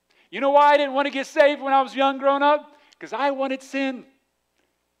 You know why I didn't want to get saved when I was young growing up? Because I wanted sin.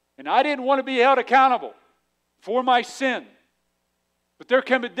 And I didn't want to be held accountable for my sin. But there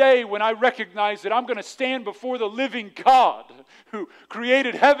came a day when I recognized that I'm going to stand before the living God who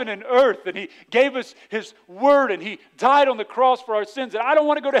created heaven and earth. And He gave us His word. And He died on the cross for our sins. And I don't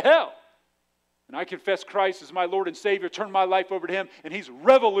want to go to hell. And I confess Christ as my Lord and Savior, turned my life over to Him. And He's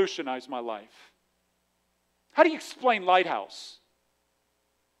revolutionized my life. How do you explain Lighthouse?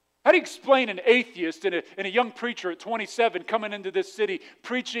 How do you explain an atheist and a young preacher at 27 coming into this city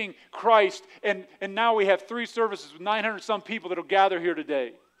preaching Christ, and now we have 3 services with 900 some people that will gather here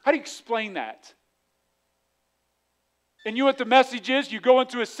today? How do you explain that? And you know what the message is? You go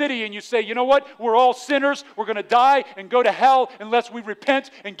into a city and you say, you know what? We're all sinners. We're going to die and go to hell unless we repent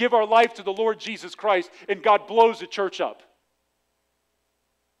and give our life to the Lord Jesus Christ. And God blows the church up.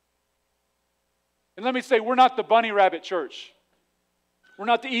 And let me say, we're not the bunny rabbit church. We're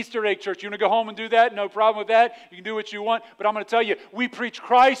not the Easter egg church. You want to go home and do that? No problem with that. You can do what you want. But I'm going to tell you, we preach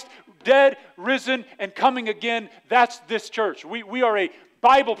Christ, dead, risen, and coming again. That's this church. We are a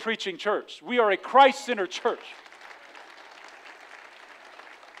Bible preaching church. We are a Christ-centered church.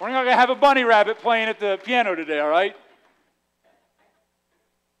 We're not going to have a bunny rabbit playing at the piano today, all right?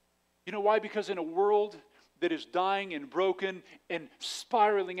 You know why? Because in a world that is dying and broken and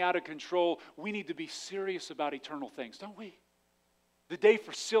spiraling out of control, we need to be serious about eternal things, don't we? The day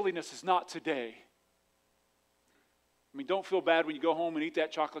for silliness is not today. I mean, don't feel bad when you go home and eat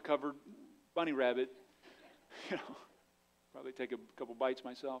that chocolate-covered bunny rabbit. You know, probably take a couple bites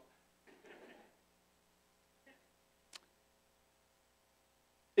myself.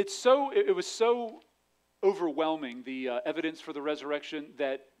 It was so overwhelming, the evidence for the resurrection,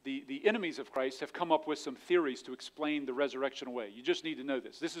 that the enemies of Christ have come up with some theories to explain the resurrection away. You just need to know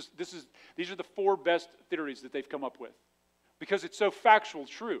this. These are the 4 best theories that they've come up with, because it's so factual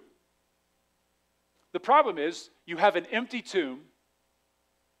true. The problem is, you have an empty tomb,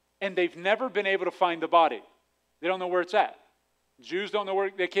 and they've never been able to find the body. They don't know where it's at. Jews don't know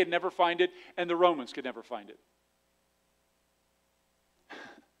where, they can never find it, and the Romans could never find it.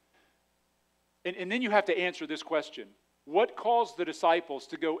 And then you have to answer this question. What caused the disciples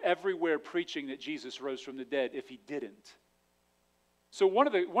to go everywhere preaching that Jesus rose from the dead if he didn't? So one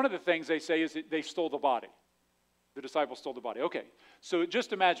of the things they say is that they stole the body. The disciples stole the body. Okay, so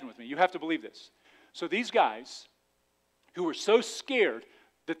just imagine with me. You have to believe this. So these guys who were so scared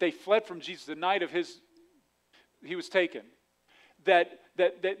that they fled from Jesus the night of he was taken, that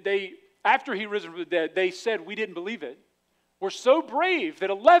they, after he risen from the dead, they said, we didn't believe it. Were so brave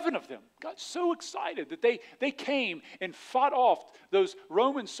that 11 of them got so excited that they came and fought off those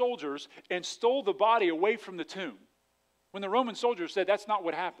Roman soldiers and stole the body away from the tomb. When the Roman soldiers said that's not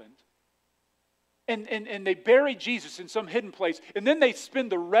what happened. And they buried Jesus in some hidden place. And then they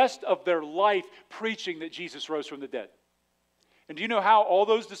spend the rest of their life preaching that Jesus rose from the dead. And do you know how all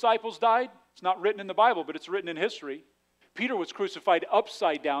those disciples died? It's not written in the Bible, but it's written in history. Peter was crucified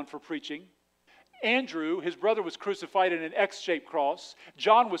upside down for preaching. Andrew, his brother, was crucified in an X-shaped cross.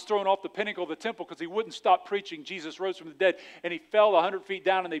 John was thrown off the pinnacle of the temple because he wouldn't stop preaching Jesus rose from the dead, and he fell 100 feet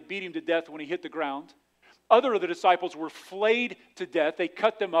down, and they beat him to death when he hit the ground. Other of the disciples were flayed to death. They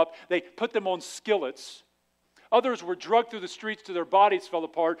cut them up. They put them on skillets. Others were dragged through the streets till their bodies fell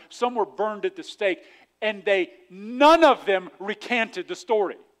apart. Some were burned at the stake, and none of them recanted the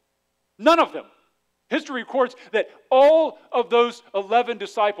story. None of them. History records that all of those 11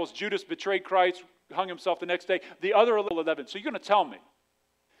 disciples, Judas betrayed Christ, hung himself the next day, the other 11. So you're going to tell me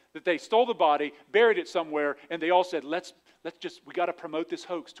that they stole the body, buried it somewhere, and they all said, we got to promote this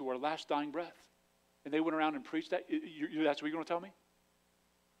hoax to our last dying breath. And they went around and preached that? That's what you're going to tell me?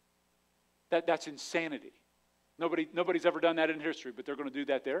 That's insanity. Nobody's ever done that in history, but they're going to do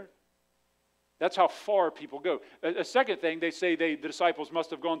that there? That's how far people go. A second thing, they say the disciples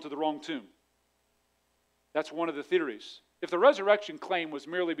must have gone to the wrong tomb. That's one of the theories. If the resurrection claim was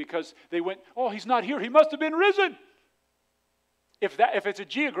merely because they went, oh, he's not here, he must have been risen. If it's a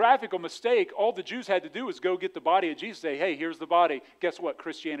geographical mistake, all the Jews had to do was go get the body of Jesus, say, hey, here's the body. Guess what?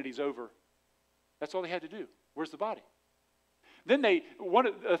 Christianity's over. That's all they had to do. Where's the body? Then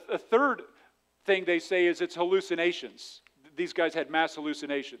a third thing they say is it's hallucinations. These guys had mass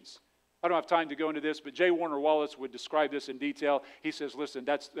hallucinations. I don't have time to go into this, but J. Warner Wallace would describe this in detail. He says, listen,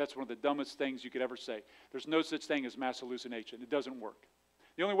 that's one of the dumbest things you could ever say. There's no such thing as mass hallucination. It doesn't work.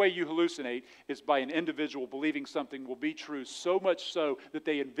 The only way you hallucinate is by an individual believing something will be true, so much so that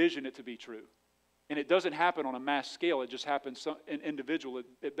they envision it to be true. And it doesn't happen on a mass scale. It just happens individual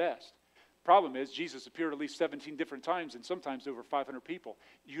at best. Problem is, Jesus appeared at least 17 different times and sometimes over 500 people.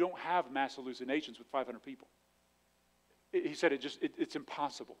 You don't have mass hallucinations with 500 people. He said it's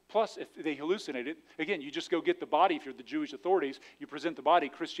impossible. Plus, if they hallucinate it, again, you just go get the body. If you're the Jewish authorities, you present the body,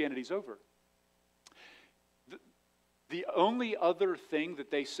 Christianity's over. The only other thing that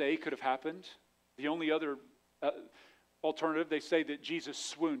they say could have happened, the only other alternative, they say that Jesus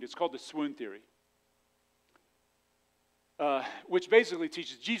swooned. It's called the swoon theory, which basically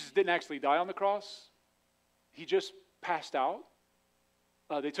teaches Jesus didn't actually die on the cross. He just passed out.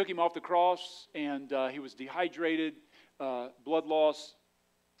 They took him off the cross, and he was dehydrated, blood loss.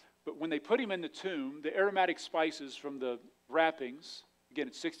 But when they put him in the tomb, the aromatic spices from the wrappings, again,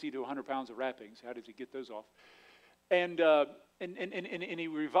 it's 60 to 100 pounds of wrappings. How did he get those off? And he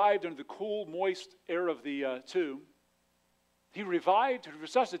revived under the cool, moist air of the tomb. He revived,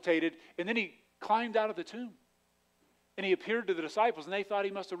 resuscitated, and then he climbed out of the tomb. And he appeared to the disciples, and they thought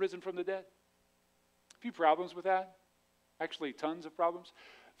he must have risen from the dead. A few problems with that. Actually, tons of problems.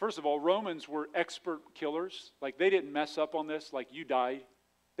 First of all, Romans were expert killers. Like, they didn't mess up on this. Like, you died.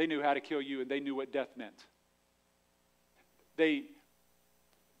 They knew how to kill you, and they knew what death meant.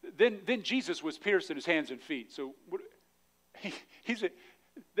 Then Jesus was pierced in his hands and feet. So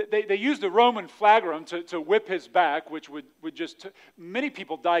they used the Roman flagrum to whip his back, which would just... Many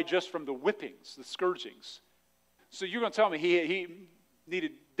people died just from the whippings, the scourgings. So you're going to tell me he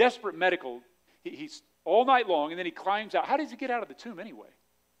needed desperate medical... He's all night long, and then he climbs out. How does he get out of the tomb anyway?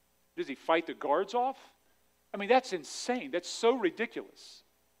 Does he fight the guards off? I mean, that's insane. That's so ridiculous.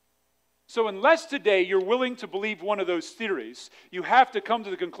 So unless today you're willing to believe one of those theories, you have to come to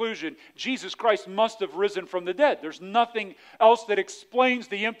the conclusion Jesus Christ must have risen from the dead. There's nothing else that explains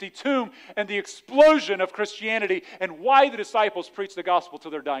the empty tomb and the explosion of Christianity and why the disciples preached the gospel to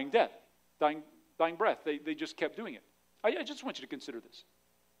their dying dying breath. They just kept doing it. I just want you to consider this.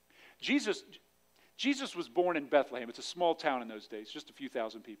 Jesus was born in Bethlehem. It's a small town in those days, just a few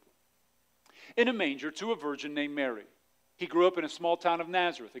thousand people. In a manger to a virgin named Mary. He grew up in a small town of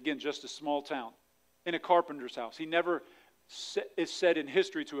Nazareth. Again, just a small town. In a carpenter's house. He never is said in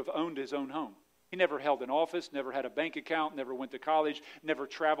history to have owned his own home. He never held an office, never had a bank account, never went to college, never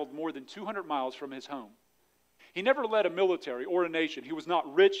traveled more than 200 miles from his home. He never led a military or a nation. He was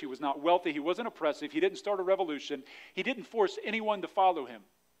not rich. He was not wealthy. He wasn't oppressive. He didn't start a revolution. He didn't force anyone to follow him.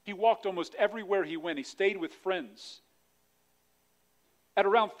 He walked almost everywhere he went. He stayed with friends. At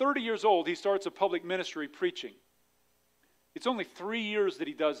around 30 years old, he starts a public ministry preaching. It's only 3 years that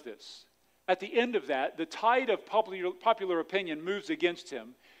he does this. At the end of that, the tide of popular opinion moves against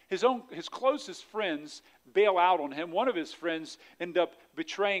him. His closest friends bail out on him. One of his friends end up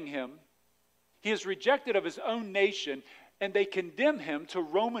betraying him. He is rejected of his own nation, and they condemn him to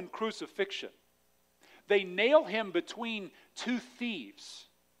Roman crucifixion. They nail him between two thieves.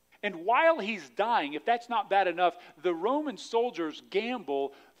 And while he's dying, if that's not bad enough, the Roman soldiers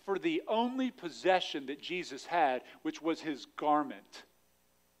gamble for the only possession that Jesus had, which was his garment.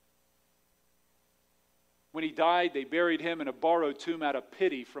 When he died, they buried him in a borrowed tomb out of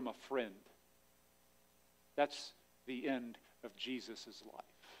pity from a friend. That's the end of Jesus' life.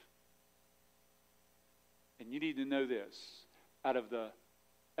 And you need to know this. Out of the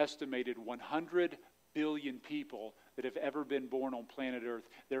estimated 100 billion people that have ever been born on planet Earth,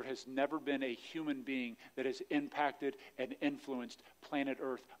 there has never been a human being that has impacted and influenced planet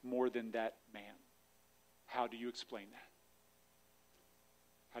Earth more than that man. How do you explain that?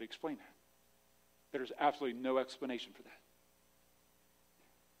 How do you explain that? There's absolutely no explanation for that.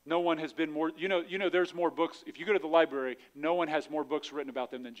 No one has been more, you know, there's more books. If you go to the library, no one has more books written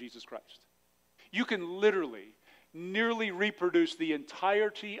about them than Jesus Christ. You can literally nearly reproduce the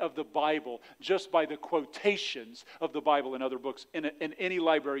entirety of the Bible just by the quotations of the Bible in other books in any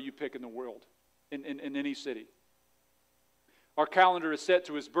library you pick in the world, in any city. Our calendar is set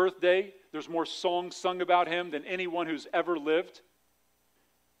to his birthday. There's more songs sung about him than anyone who's ever lived.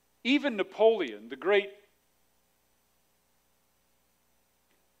 Even Napoleon, the great,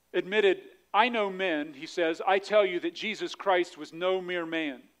 admitted, "I know men," he says, "I tell you that Jesus Christ was no mere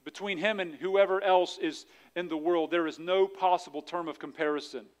man. Between him and whoever else is in the world, there is no possible term of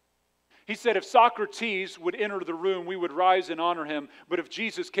comparison." He said, if Socrates would enter the room, we would rise and honor him. But if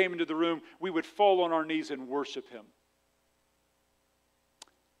Jesus came into the room, we would fall on our knees and worship him.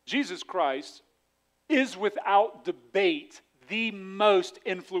 Jesus Christ is without debate the most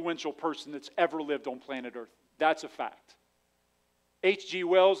influential person that's ever lived on planet Earth. That's a fact. H.G.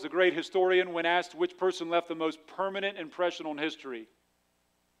 Wells, the great historian, when asked which person left the most permanent impression on history,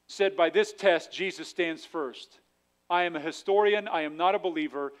 said, by this test, Jesus stands first. I am a historian, I am not a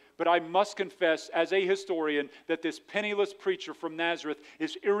believer, but I must confess as a historian that this penniless preacher from Nazareth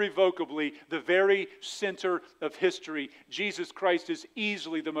is irrevocably the very center of history. Jesus Christ is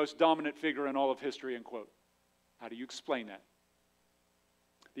easily the most dominant figure in all of history, end quote. How do you explain that?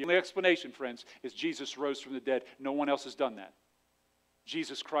 The only explanation, friends, is Jesus rose from the dead. No one else has done that.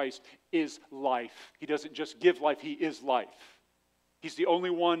 Jesus Christ is life. He doesn't just give life, he is life. He's the only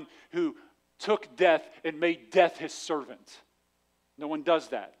one who took death and made death his servant. No one does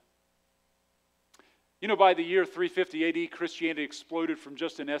that. You know, by the year 350 AD, Christianity exploded from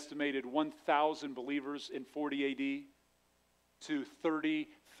just an estimated 1,000 believers in 40 AD to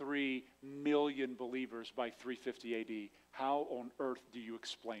 33 million believers by 350 AD. How on earth do you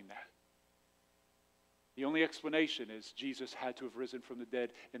explain that? The only explanation is Jesus had to have risen from the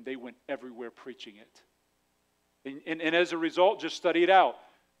dead, and they went everywhere preaching it. And as a result, just study it out.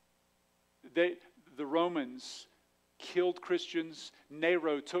 The Romans killed Christians.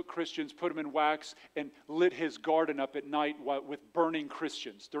 Nero took Christians, put them in wax, and lit his garden up at night with burning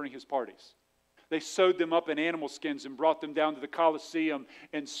Christians during his parties. They sewed them up in animal skins and brought them down to the Colosseum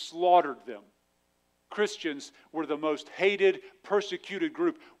and slaughtered them. Christians were the most hated, persecuted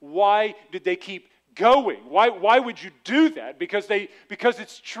group. Why did they keep going? Why would you do that? Because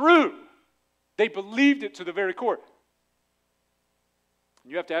it's true. They believed it to the very core.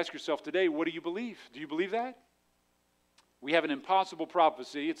 You have to ask yourself today, what do you believe? Do you believe that? We have an impossible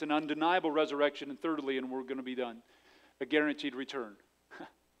prophecy. It's an undeniable resurrection. And thirdly, and we're going to be done, a guaranteed return.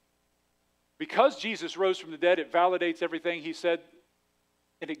 Because Jesus rose from the dead, it validates everything he said,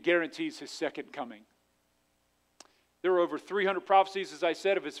 and it guarantees his second coming. There are over 300 prophecies, as I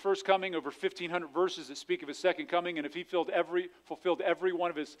said, of his first coming, over 1,500 verses that speak of his second coming, and if he fulfilled every one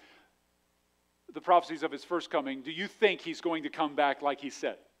of the prophecies of his first coming, do you think he's going to come back like he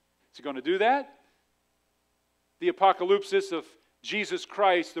said? Is he going to do that? The apocalypse of Jesus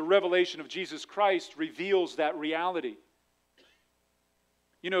Christ, the revelation of Jesus Christ, reveals that reality.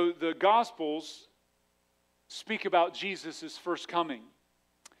 You know, the Gospels speak about Jesus' first coming.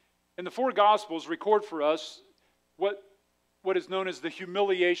 And the four Gospels record for us what is known as the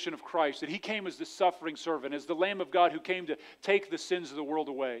humiliation of Christ, that he came as the suffering servant, as the Lamb of God who came to take the sins of the world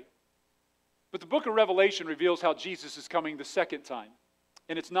away. But the book of Revelation reveals how Jesus is coming the second time.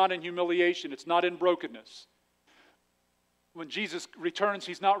 And it's not in humiliation, it's not in brokenness. When Jesus returns,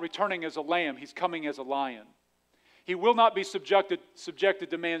 he's not returning as a lamb, he's coming as a lion. He will not be subjected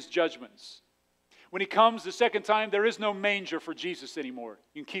to man's judgments. When he comes the second time, there is no manger for Jesus anymore.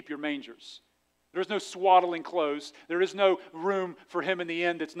 You can keep your mangers. There's no swaddling clothes. There is no room for him in the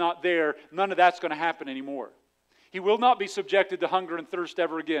end that's not there. None of that's going to happen anymore. He will not be subjected to hunger and thirst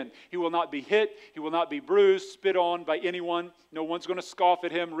ever again. He will not be hit. He will not be bruised, spit on by anyone. No one's going to scoff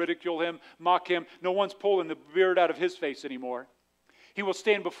at him, ridicule him, mock him. No one's pulling the beard out of his face anymore. He will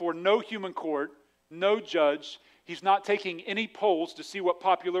stand before no human court, no judge. He's not taking any polls to see what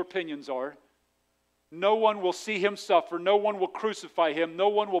popular opinions are. No one will see him suffer. No one will crucify him. No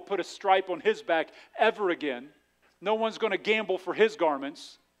one will put a stripe on his back ever again. No one's going to gamble for his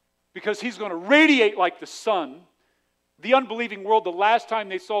garments because he's going to radiate like the sun. The unbelieving world, the last time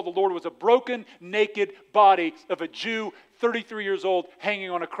they saw the Lord was a broken, naked body of a Jew, 33 years old, hanging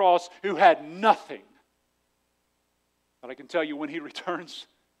on a cross who had nothing. But I can tell you when he returns,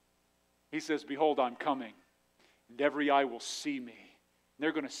 he says, "Behold, I'm coming, and every eye will see me.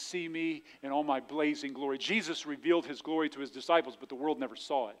 They're going to see me in all my blazing glory." Jesus revealed his glory to his disciples, but the world never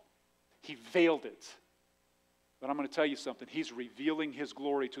saw it. He veiled it. But I'm going to tell you something. He's revealing his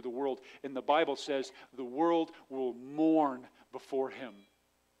glory to the world. And the Bible says the world will mourn before him.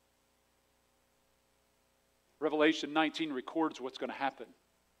 Revelation 19 records what's going to happen.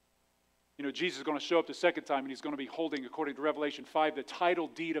 You know, Jesus is going to show up the second time, and he's going to be holding, according to Revelation 5, the title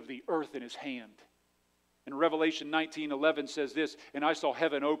deed of the earth in his hand. And Revelation 19:11 says this, "And I saw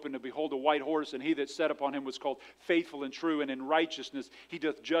heaven open, and behold a white horse, and he that sat upon him was called Faithful and True, and in righteousness he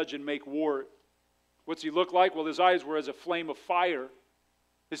doth judge and make war." What's he look like? Well, his eyes were as a flame of fire.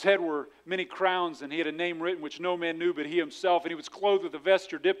 His head were many crowns, and he had a name written which no man knew but he himself. And he was clothed with a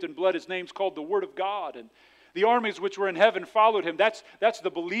vesture dipped in blood. His name's called the Word of God. And the armies which were in heaven followed him. That's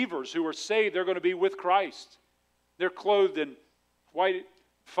the believers who are saved. They're going to be with Christ. They're clothed in white,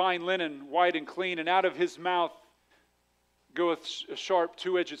 fine linen, white and clean, and out of his mouth goeth a sharp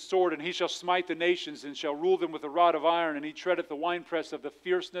two-edged sword, and he shall smite the nations, and shall rule them with a rod of iron, and he treadeth the winepress of the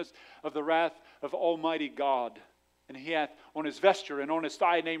fierceness of the wrath of Almighty God. And he hath on his vesture and on his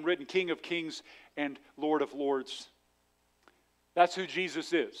thigh a name written, King of Kings and Lord of Lords. That's who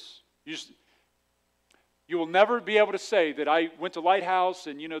Jesus is. You will never be able to say that I went to Lighthouse,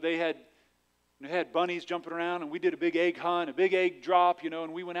 and they had bunnies jumping around, and we did a big egg hunt, a big egg drop,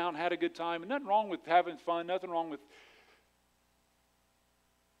 and we went out and had a good time. And nothing wrong with having fun, nothing wrong with...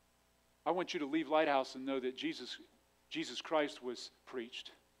 I want you to leave Lighthouse and know that Jesus Christ was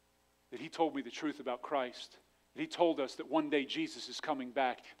preached, that he told me the truth about Christ, that he told us that one day Jesus is coming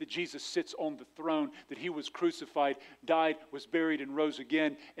back, that Jesus sits on the throne, that he was crucified, died, was buried, and rose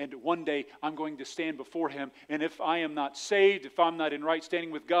again, and one day I'm going to stand before him, and if I am not saved, if I'm not in right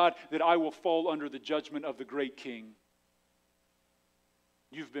standing with God, that I will fall under the judgment of the great King.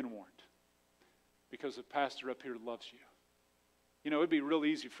 You've been warned, because the pastor up here loves you. It'd be real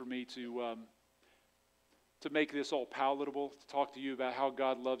easy for me to make this all palatable, to talk to you about how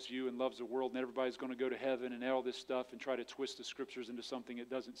God loves you and loves the world, and everybody's going to go to heaven and all this stuff, and try to twist the scriptures into something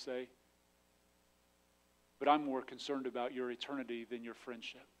it doesn't say. But I'm more concerned about your eternity than your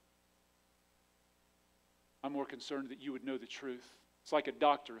friendship. I'm more concerned that you would know the truth, It's like a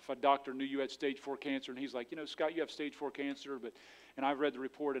doctor. If a doctor knew you had stage 4 cancer and he's like, Scott, you have stage 4 cancer, and I've read the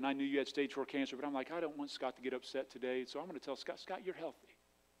report and I knew you had stage 4 cancer, but I'm like, I don't want Scott to get upset today, so I'm going to tell Scott, you're healthy.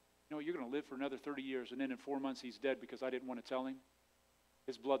 You're going to live for another 30 years, and then in 4 months he's dead because I didn't want to tell him.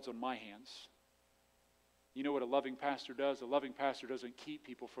 His blood's on my hands. You know what a loving pastor does? A loving pastor doesn't keep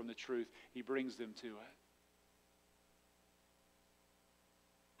people from the truth. He brings them to it.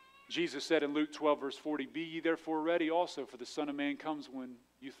 Jesus said in Luke 12, verse 40, "Be ye therefore ready also, for the Son of Man comes when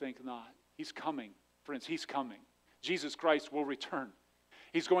you think not." He's coming. Friends, He's coming. Jesus Christ will return.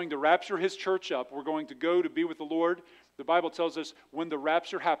 He's going to rapture His church up. We're going to go to be with the Lord. The Bible tells us when the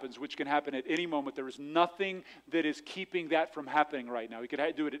rapture happens, which can happen at any moment, there is nothing that is keeping that from happening right now. He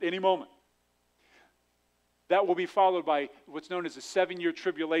could do it at any moment. That will be followed by what's known as a 7-year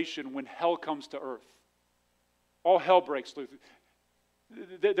tribulation when hell comes to earth. All hell breaks loose.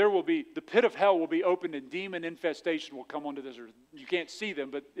 The pit of hell will be opened and demon infestation will come onto this earth. You can't see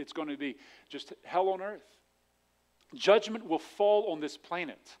them, but it's going to be just hell on earth. Judgment will fall on this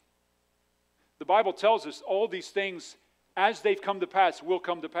planet. The Bible tells us all these things, as they've come to pass, will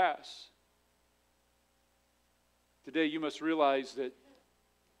come to pass. Today you must realize that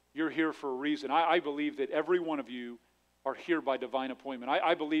you're here for a reason. I believe that every one of you are here by divine appointment.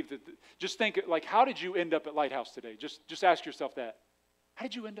 I believe that, just think, like, how did you end up at Lighthouse today? Just ask yourself that. How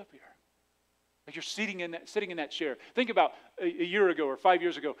did you end up here? Like you're sitting in that chair. Think about a year ago or 5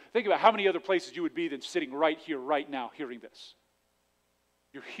 years ago. Think about how many other places you would be than sitting right here, right now, hearing this.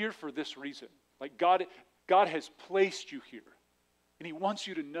 You're here for this reason. Like God has placed you here. And He wants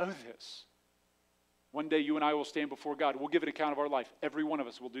you to know this. One day you and I will stand before God. We'll give an account of our life. Every one of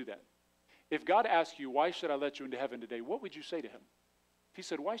us will do that. If God asked you, "Why should I let you into heaven today?" what would you say to Him? If He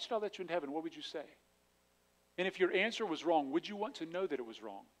said, "Why should I let you into heaven?" what would you say? And if your answer was wrong, would you want to know that it was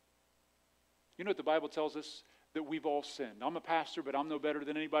wrong? You know what the Bible tells us? That we've all sinned. I'm a pastor, but I'm no better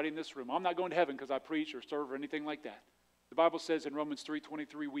than anybody in this room. I'm not going to heaven because I preach or serve or anything like that. The Bible says in Romans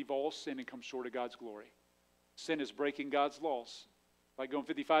 3:23, we've all sinned and come short of God's glory. Sin is breaking God's laws. Like going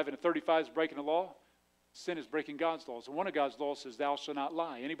 55 and a 35 is breaking the law. Sin is breaking God's laws. And one of God's laws says, "Thou shalt not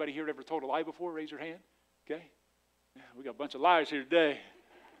lie." Anybody here ever told a lie before? Raise your hand. Okay. Yeah, we got a bunch of liars here today.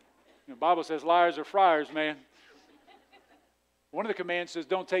 The Bible says liars are friars, man. One of the commands says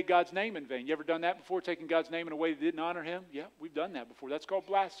don't take God's name in vain. You ever done that before, taking God's name in a way that didn't honor Him? Yeah, we've done that before. That's called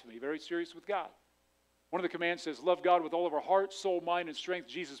blasphemy. Very serious with God. One of the commands says love God with all of our heart, soul, mind, and strength.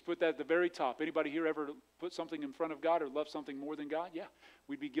 Jesus put that at the very top. Anybody here ever put something in front of God or love something more than God? Yeah,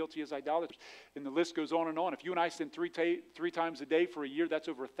 we'd be guilty as idolaters. And the list goes on and on. If you and I sin three times a day for a year, that's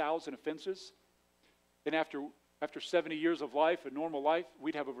over 1,000 offenses. And after 70 years of life, a normal life,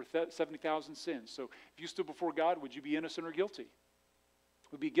 we'd have over 70,000 sins. So if you stood before God, would you be innocent or guilty?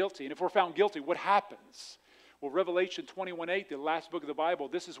 We'd be guilty. And if we're found guilty, what happens? Well, Revelation 21:8, the last book of the Bible,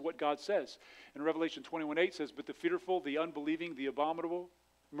 this is what God says. And Revelation 21:8 says, "But the fearful, the unbelieving, the abominable,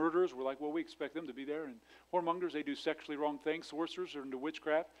 murderers," we're like, well, we expect them to be there. And whoremongers, they do sexually wrong things. Sorcerers are into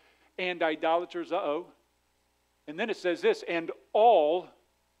witchcraft. And idolaters, And then it says this, "And all,"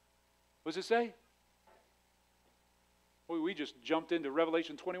 what does it say? Well, we just jumped into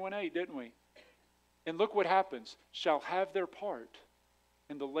Revelation 21:8, didn't we? "And look what happens, shall have their part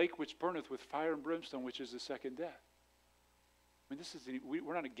in the lake which burneth with fire and brimstone, which is the second death." I mean,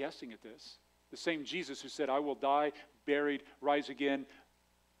 we're not guessing at this. The same Jesus who said, "I will die, buried, rise again,"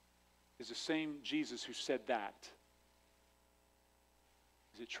 is the same Jesus who said that.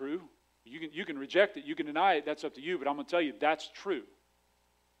 Is it true? You can reject it, you can deny it, that's up to you, but I'm going to tell you, that's true.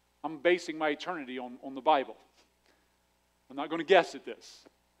 I'm basing my eternity on the Bible. I'm not going to guess at this.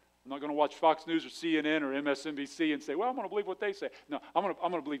 I'm not going to watch Fox News or CNN or MSNBC and say, well, I'm going to believe what they say. No, I'm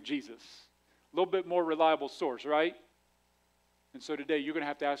going to believe Jesus. A little bit more reliable source, right? And so today you're going to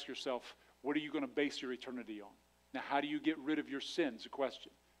have to ask yourself, what are you going to base your eternity on? Now, how do you get rid of your sin is a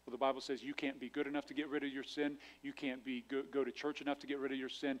question. Well, the Bible says you can't be good enough to get rid of your sin. You can't go to church enough to get rid of your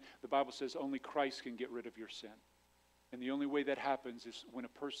sin. The Bible says only Christ can get rid of your sin. And the only way that happens is when a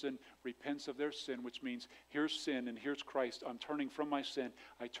person repents of their sin, which means here's sin and here's Christ. I'm turning from my sin.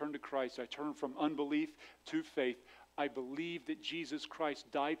 I turn to Christ. I turn from unbelief to faith. I believe that Jesus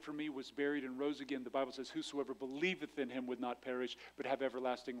Christ died for me, was buried, and rose again. The Bible says, "Whosoever believeth in Him would not perish, but have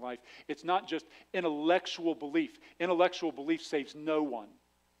everlasting life." It's not just intellectual belief. Intellectual belief saves no one.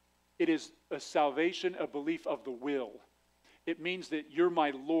 It is a salvation, a belief of the will. It means that you're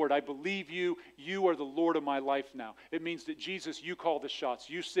my Lord. I believe you. You are the Lord of my life now. It means that Jesus, you call the shots.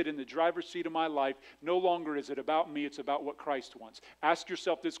 You sit in the driver's seat of my life. No longer is it about me. It's about what Christ wants. Ask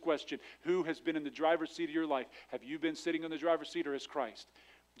yourself this question. Who has been in the driver's seat of your life? Have you been sitting in the driver's seat or is Christ?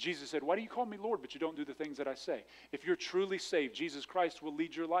 Jesus said, why do you call me Lord, but you don't do the things that I say? If you're truly saved, Jesus Christ will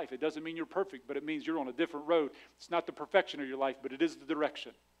lead your life. It doesn't mean you're perfect, but it means you're on a different road. It's not the perfection of your life, but it is the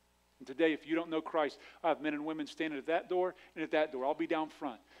direction. And today, if you don't know Christ, I have men and women standing at that door and at that door. I'll be down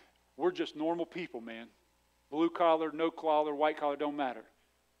front. We're just normal people, man. Blue collar, no collar, white collar, don't matter.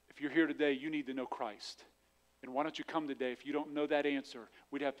 If you're here today, you need to know Christ. And why don't you come today? If you don't know that answer,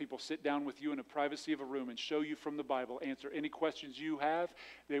 we'd have people sit down with you in the privacy of a room and show you from the Bible, answer any questions you have.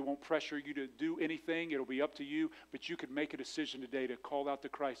 They won't pressure you to do anything. It'll be up to you. But you could make a decision today to call out to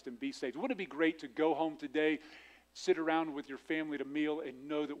Christ and be saved. Wouldn't it be great to go home today, sit around with your family at a meal, and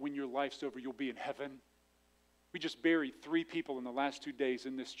know that when your life's over, you'll be in heaven? We just buried 3 people in the last 2 days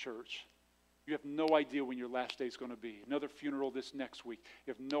in this church. You have no idea when your last day is going to be. Another funeral this next week.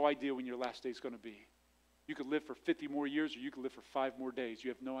 You have no idea when your last day is going to be. You could live for 50 more years, or you could live for 5 more days.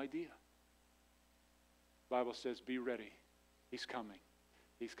 You have no idea. The Bible says, be ready. He's coming.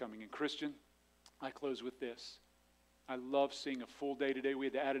 He's coming. And Christian, I close with this. I love seeing a full day today. We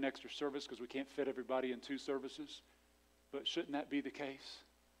had to add an extra service because we can't fit everybody in 2 services. But shouldn't that be the case?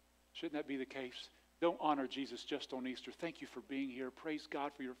 Shouldn't that be the case? Don't honor Jesus just on Easter. Thank you for being here. Praise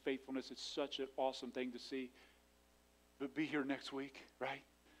God for your faithfulness. It's such an awesome thing to see. But be here next week, right?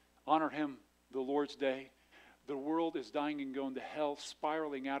 Honor him the Lord's Day. The world is dying and going to hell,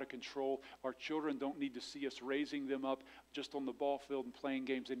 spiraling out of control. Our children don't need to see us raising them up just on the ball field and playing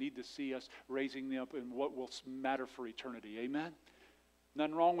games. They need to see us raising them up in what will matter for eternity. Amen?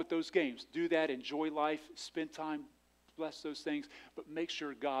 Nothing wrong with those games. Do that. Enjoy life. Spend time. Bless those things. But make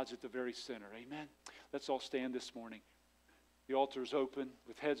sure God's at the very center. Amen? Let's all stand this morning. The altar is open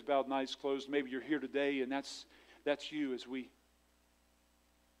with heads bowed and eyes closed. Maybe you're here today and that's you as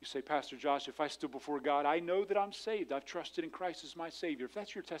you say, Pastor Josh, if I stood before God, I know that I'm saved. I've trusted in Christ as my Savior. If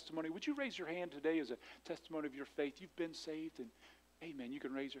that's your testimony, would you raise your hand today as a testimony of your faith? You've been saved, and amen. You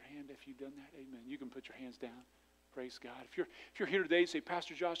can raise your hand if you've done that. Amen. You can put your hands down. Praise God. If you're here today and say,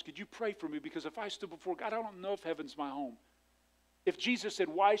 Pastor Josh, could you pray for me? Because if I stood before God, I don't know if heaven's my home. If Jesus said,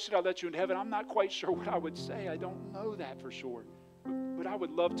 why should I let you in heaven? I'm not quite sure what I would say. I don't know that for sure. But I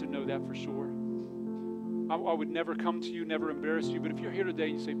would love to know that for sure. I would never come to you, never embarrass you. But if you're here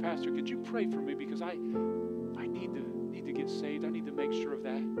today and you say, Pastor, could you pray for me? Because I need to get saved. I need to make sure of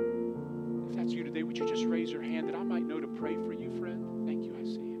that. If that's you today, would you just raise your hand that I might know to pray for you, friend? Thank you, I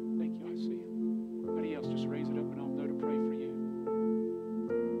see you. Thank you, I see you. Anybody else, just raise it up and I'll know to pray for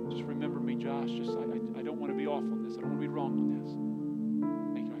you. Just remember me, Josh. I don't want to be off on this. I don't want to be wrong on this.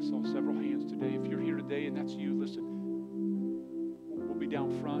 Thank you. I saw several hands today. If you're here today and that's you, listen, we'll be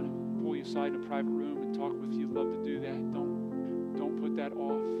down front. Pull you aside in a private room and talk with you. Love to do that. Don't put that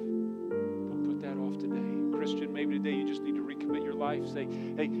off. Don't put that off today. Christian, maybe today you just need to recommit your life. Say,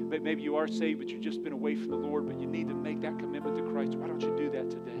 hey, maybe you are saved, but you've just been away from the Lord, but you need to make that commitment to Christ. Why don't you do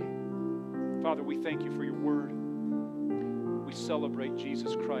that today? Father, we thank you for your word. We celebrate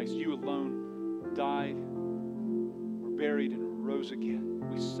Jesus Christ. You alone died, were buried, and rose again.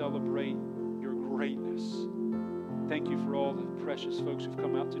 We celebrate your greatness. Thank you for all the precious folks who've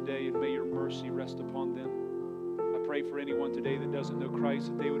come out today, and may your mercy rest upon them. I pray for anyone today that doesn't know Christ,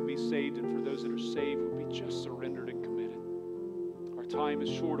 that they would be saved, and for those that are saved would be just surrendered and committed. Our time is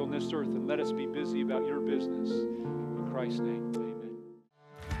short on this earth, and let us be busy about your business. In Christ's name, amen.